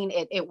amazing.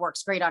 It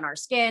works great on our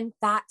skin.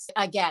 That's,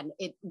 again,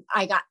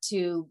 I got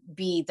to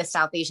be the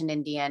South Asian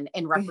Indian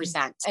and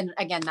represent. And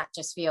again, that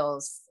just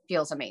feels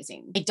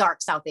amazing. A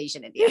dark South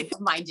Asian Indian,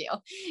 mind you.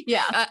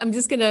 Yeah. I'm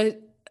just going to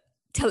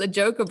tell a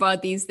joke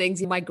about these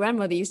things. My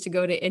grandmother used to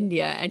go to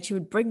India and she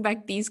would bring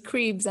back these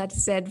creams that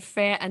said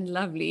fair and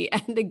lovely.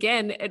 And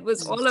again, it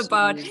was all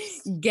about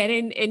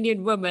getting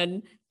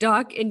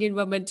dark Indian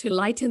women to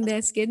lighten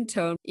their skin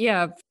tone.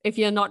 Yeah, if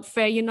you're not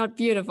fair, you're not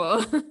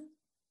beautiful.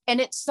 And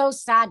it's so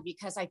sad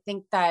because I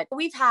think that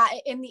we've had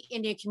in the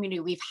Indian community,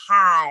 we've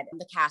had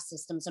the caste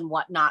systems and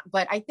whatnot,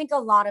 but I think a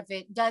lot of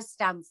it does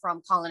stem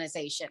from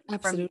colonization.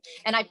 Absolutely.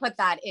 And I put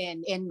that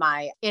in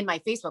my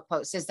Facebook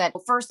post, is that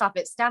first off,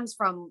 it stems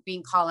from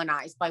being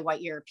colonized by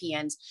white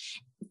Europeans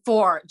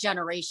for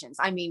generations.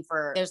 I mean,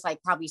 there's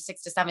like probably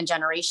 6 to 7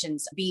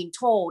 generations being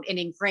told and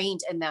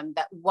ingrained in them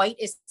that white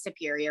is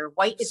superior,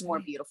 white is more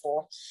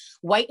beautiful,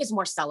 white is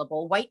more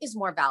sellable, white is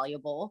more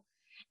valuable.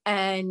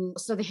 And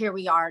so here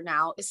we are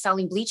now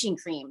selling bleaching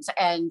creams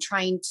and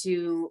trying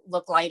to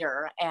look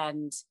lighter.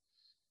 And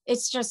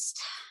it's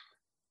just,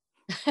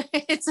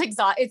 it's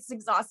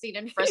exhausting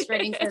and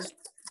frustrating because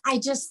I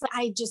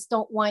just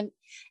don't want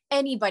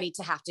anybody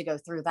to have to go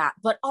through that,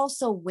 but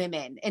also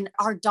women and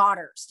our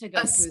daughters to go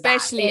through that.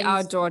 Especially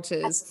our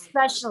daughters.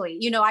 Especially,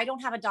 I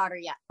don't have a daughter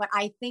yet, but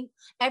I think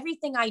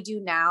everything I do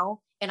now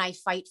and I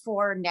fight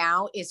for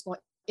now is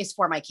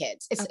for my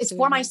kids. It's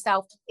for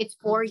myself. It's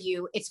for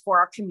you. It's for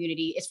our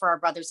community. It's for our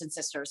brothers and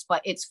sisters,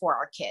 but it's for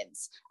our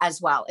kids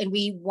as well. And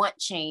we want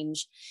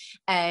change,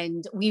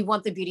 and we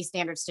want the beauty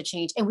standards to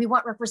change, and we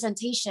want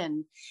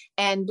representation.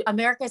 And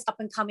America is up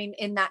and coming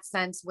in that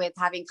sense with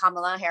having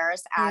Kamala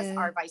Harris as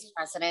our vice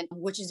president,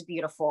 which is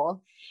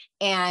beautiful.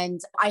 And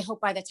I hope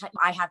by the time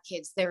I have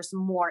kids, there's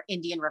more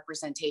Indian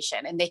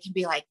representation and they can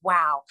be like,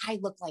 wow, I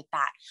look like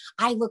that.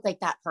 I look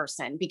like that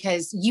person,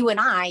 because you and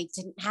I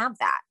didn't have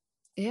that.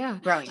 Yeah.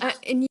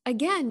 And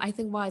again, I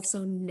think why it's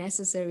so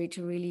necessary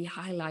to really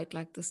highlight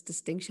like this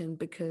distinction,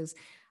 because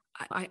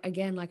I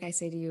again, like I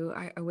say to you,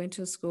 I went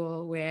to a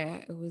school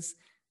where it was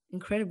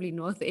incredibly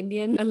North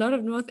Indian, a lot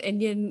of North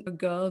Indian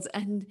girls.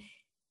 And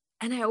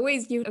I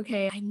always knew,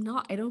 okay,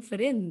 I don't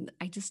fit in.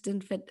 I just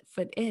didn't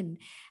fit in.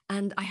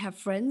 And I have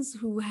friends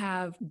who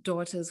have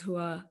daughters who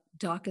are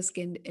darker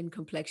skinned in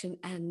complexion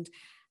and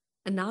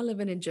now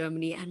living in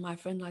Germany. And my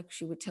friend, like,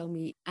 she would tell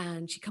me,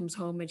 and she comes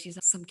home and she's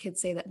like, some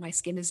kids say that my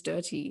skin is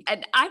dirty.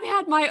 And I've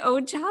had my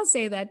own child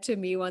say that to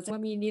me once.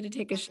 Mommy, you need to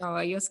take a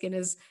shower. Your skin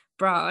is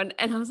brown.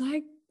 And I was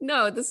like,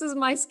 no, this is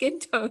my skin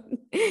tone.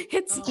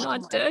 It's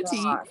not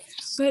dirty. gosh.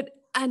 But,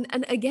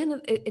 and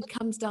again, it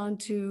comes down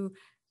to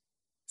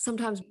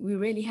sometimes we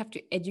really have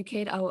to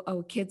educate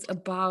our kids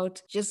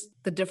about just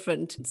the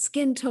different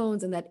skin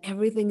tones and that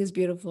everything is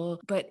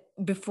beautiful. But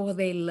before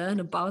they learn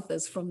about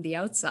this from the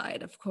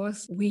outside, of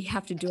course, we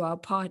have to do our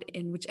part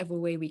in whichever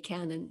way we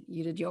can. And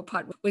you did your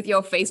part with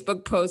your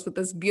Facebook post with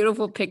this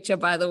beautiful picture,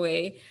 by the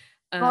way.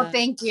 Well,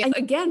 thank you. And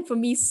again, for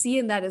me,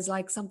 seeing that is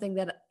like something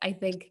that I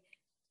think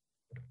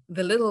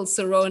the little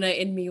Serona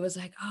in me was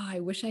like, oh, I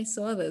wish I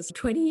saw this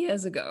 20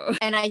 years ago.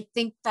 And I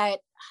think that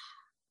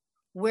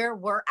where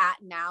we're at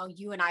now,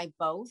 you and I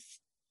both,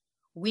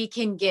 we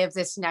can give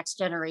this next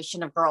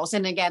generation of girls,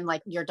 and again,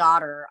 like your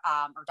daughter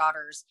or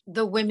daughters,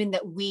 the women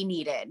that we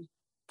needed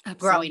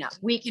growing up.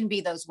 We can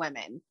be those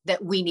women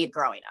that we need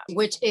growing up,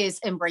 which is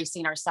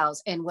embracing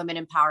ourselves and women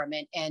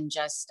empowerment and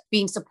just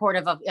being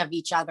supportive of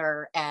each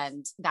other.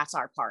 And that's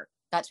our part.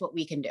 That's what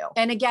we can do.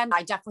 And again,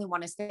 I definitely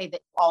want to say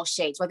that all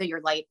shades, whether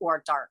you're light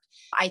or dark,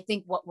 I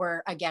think what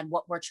we're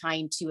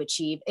trying to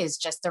achieve is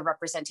just the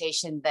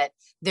representation that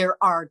there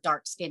are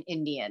dark skinned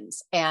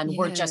Indians and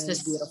we're just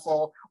as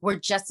beautiful. We're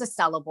just as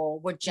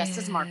sellable. We're just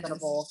as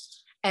marketable.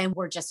 And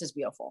we're just as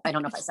beautiful. I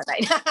don't know if I said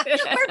that.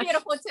 We're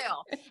beautiful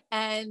too.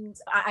 And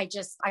I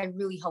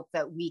really hope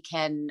that we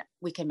can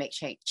make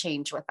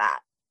change with that.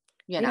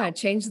 You know? Yeah,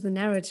 change the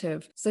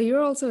narrative. So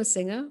you're also a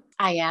singer?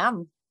 I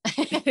am.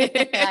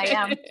 I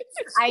am.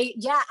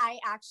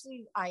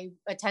 I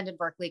attended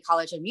Berklee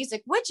College of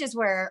Music, which is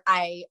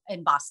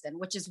in Boston,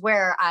 which is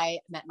where I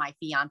met my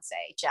fiance,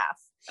 Jeff.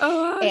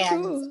 Oh,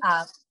 and cool.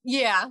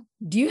 Yeah.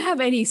 Do you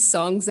have any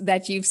songs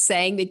that you've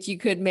sang that you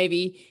could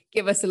maybe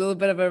give us a little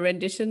bit of a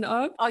rendition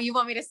of? Oh, you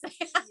want me to sing?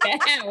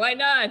 Yeah, why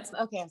not?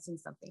 Okay, I'll sing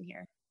something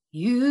here.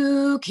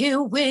 You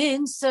can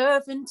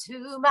windsurf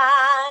into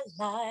my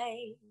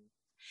life.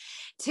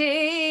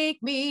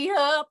 Take me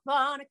up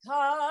on a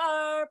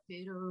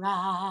carpet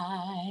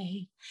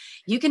ride.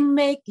 You can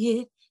make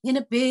it in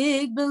a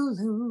big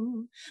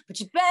balloon, but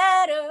you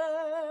better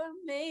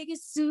make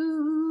it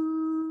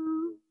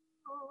soon.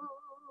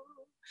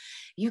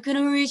 You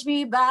can reach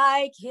me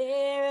by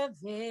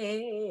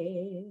caravan,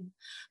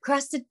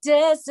 cross the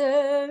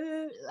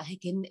desert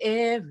like an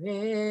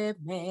Arab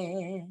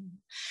man.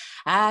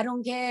 I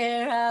don't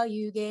care how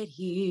you get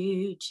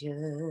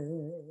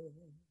here,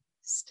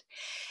 just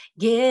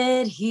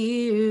get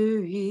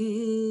here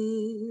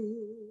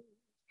if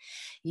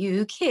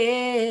you can.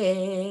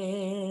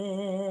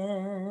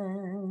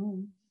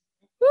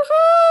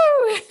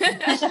 Woohoo!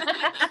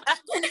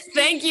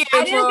 Thank you.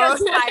 I didn't go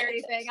too high or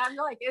anything. I'm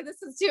like,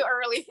 this is too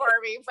early for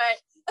me,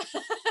 but.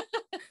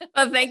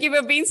 Well, thank you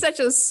for being such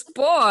a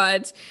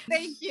sport.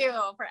 Thank you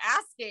for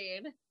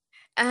asking.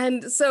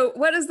 And so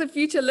what does the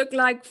future look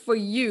like for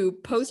you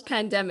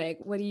post-pandemic?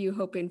 What are you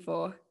hoping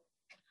for?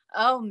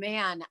 Oh,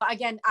 man.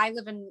 Again, I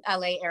live in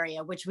LA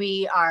area, which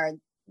we are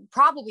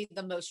probably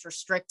the most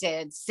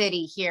restricted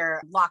city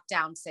here,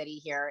 lockdown city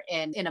here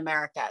in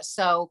America.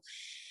 So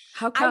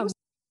how come? Say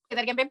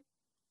that again, babe?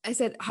 I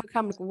said, how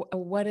come?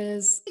 What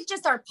is? It's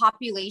just our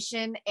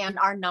population and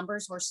our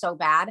numbers were so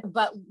bad.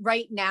 But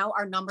right now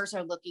our numbers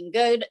are looking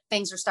good.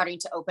 Things are starting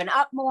to open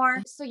up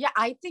more. So yeah,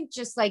 I think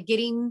just like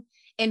getting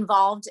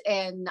involved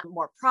in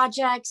more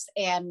projects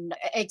and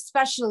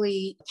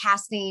especially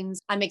castings.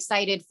 I'm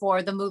excited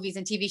for the movies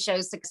and TV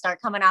shows to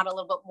start coming out a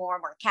little bit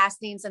more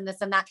castings and this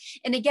and that.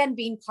 And again,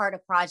 being part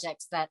of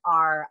projects that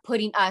are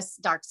putting us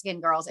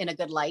dark-skinned girls in a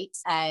good light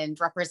and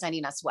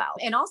representing us well.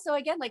 And also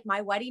again, like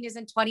my wedding is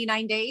in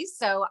 29 days.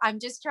 So I'm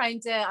just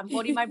I'm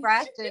holding my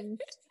breath and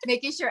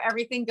making sure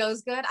everything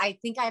goes good. I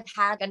think I've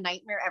had a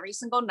nightmare every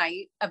single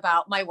night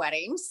about my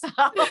wedding. So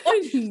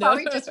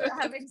probably just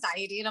have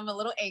anxiety and I'm a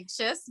little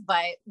anxious,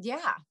 but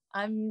yeah,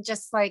 I'm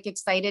just like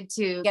excited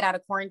to get out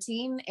of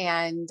quarantine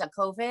and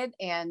COVID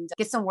and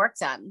get some work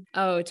done.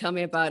 Oh, tell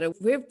me about it.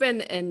 We've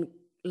been in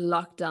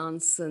lockdown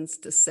since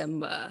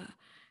December.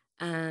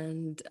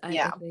 And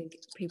I think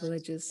people are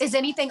just... Is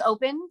anything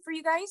open for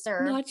you guys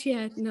or not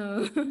yet?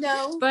 No,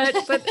 no. but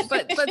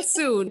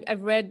soon.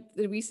 I've read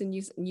the recent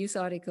news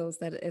articles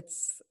that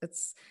it's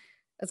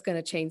going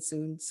to change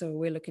soon. So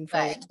we're looking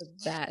forward to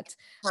that.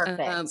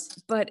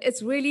 Perfect. But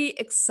it's really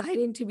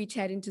exciting to be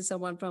chatting to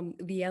someone from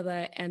the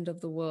other end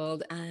of the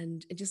world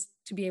and just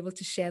to be able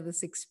to share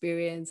this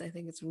experience. I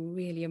think it's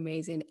really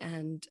amazing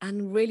and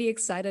I'm really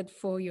excited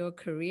for your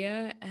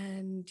career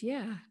and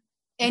yeah.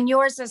 And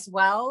yours as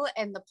well,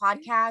 and the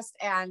podcast,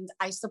 and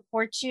I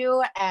support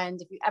you.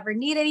 And if you ever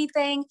need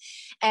anything,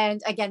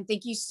 and again,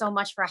 thank you so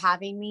much for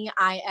having me.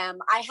 I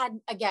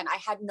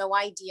had no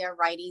idea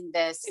writing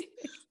this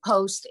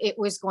post, it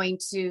was going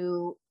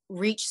to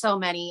reach so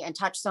many and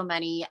touch so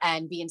many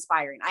and be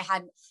inspiring. I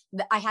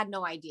had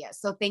no idea.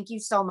 So thank you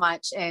so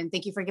much. And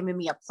thank you for giving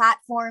me a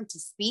platform to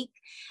speak.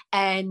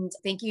 And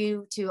thank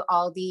you to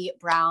all the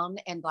brown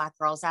and Black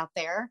girls out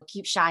there.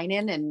 Keep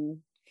shining and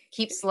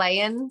keep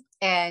slaying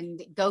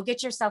and go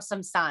get yourself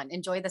some sun.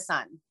 Enjoy the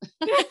sun.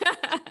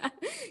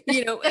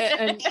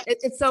 And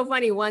it's so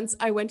funny. Once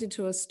I went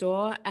into a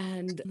store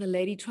and the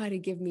lady tried to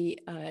give me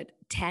a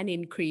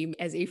tanning cream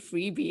as a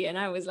freebie. And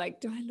I was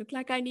like, do I look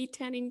like I need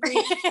tanning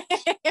cream?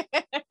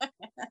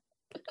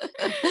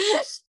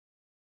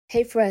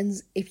 Hey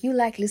friends, if you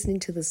like listening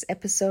to this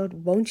episode,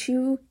 won't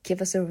you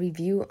give us a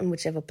review on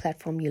whichever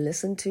platform you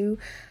listen to?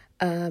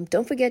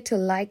 Don't forget to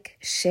like,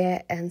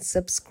 share, and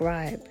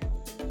subscribe.